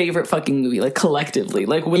 it's our favorite fucking movie, like collectively.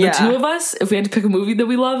 Like with the two of us, if we had to pick a movie that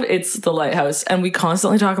we love, it's The Lighthouse, and we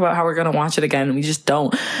constantly talk about how we're gonna watch it again, and we just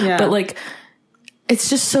don't. Yeah. But like, it's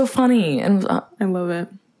just so funny, and I love it.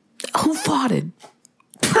 who farted?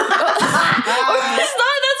 That's not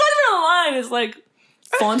even a line. It's like.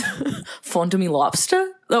 Fond of me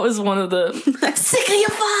lobster? That was one of the sick of your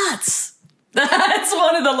farts. That's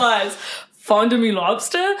one of the lines. Fond of me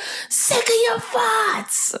lobster? Sick of your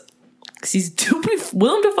farts. Because he's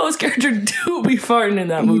Willem Dafoe's character do be farting in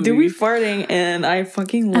that movie. He do be farting, and I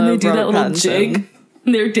fucking love. And they do that little Pattinson. jig.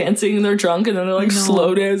 And they're dancing and they're drunk, and then they're like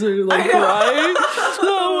slow dancing, like crying.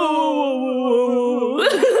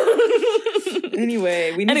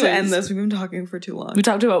 Anyway, we need to end this. We've been talking for too long. We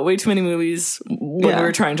talked about way too many movies when we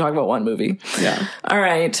were trying to talk about one movie. Yeah. All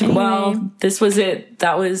right. Anyway. Well, this was it.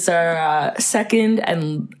 That was our second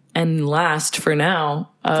and last for now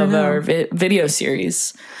of our video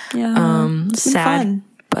series. Yeah. Sad,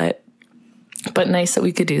 but nice that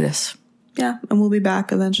we could do this. Yeah, and we'll be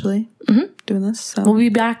back eventually doing this. So we'll be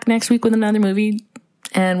back next week with another movie,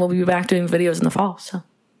 and we'll be back doing videos in the fall. So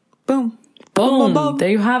boom. Boom. Boom. There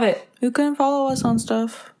you have it. You can follow us on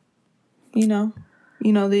stuff. You know,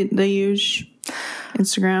 they use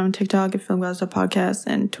Instagram, TikTok at FilmGods.podcast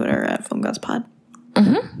and Twitter at FilmGodsPod.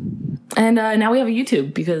 Mm-hmm. And now we have a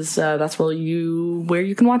YouTube because that's where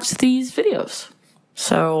you can watch these videos.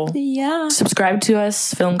 So subscribe to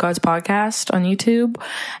us, Film Gods Podcast on YouTube,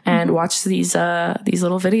 and watch these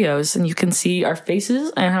little videos, and you can see our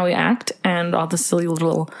faces and how we act and all the silly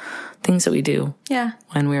little things that we do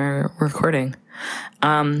when we're recording.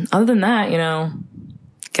 Other than that,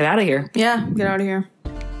 get out of here. Yeah, get out of here.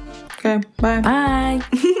 Okay, bye. Bye.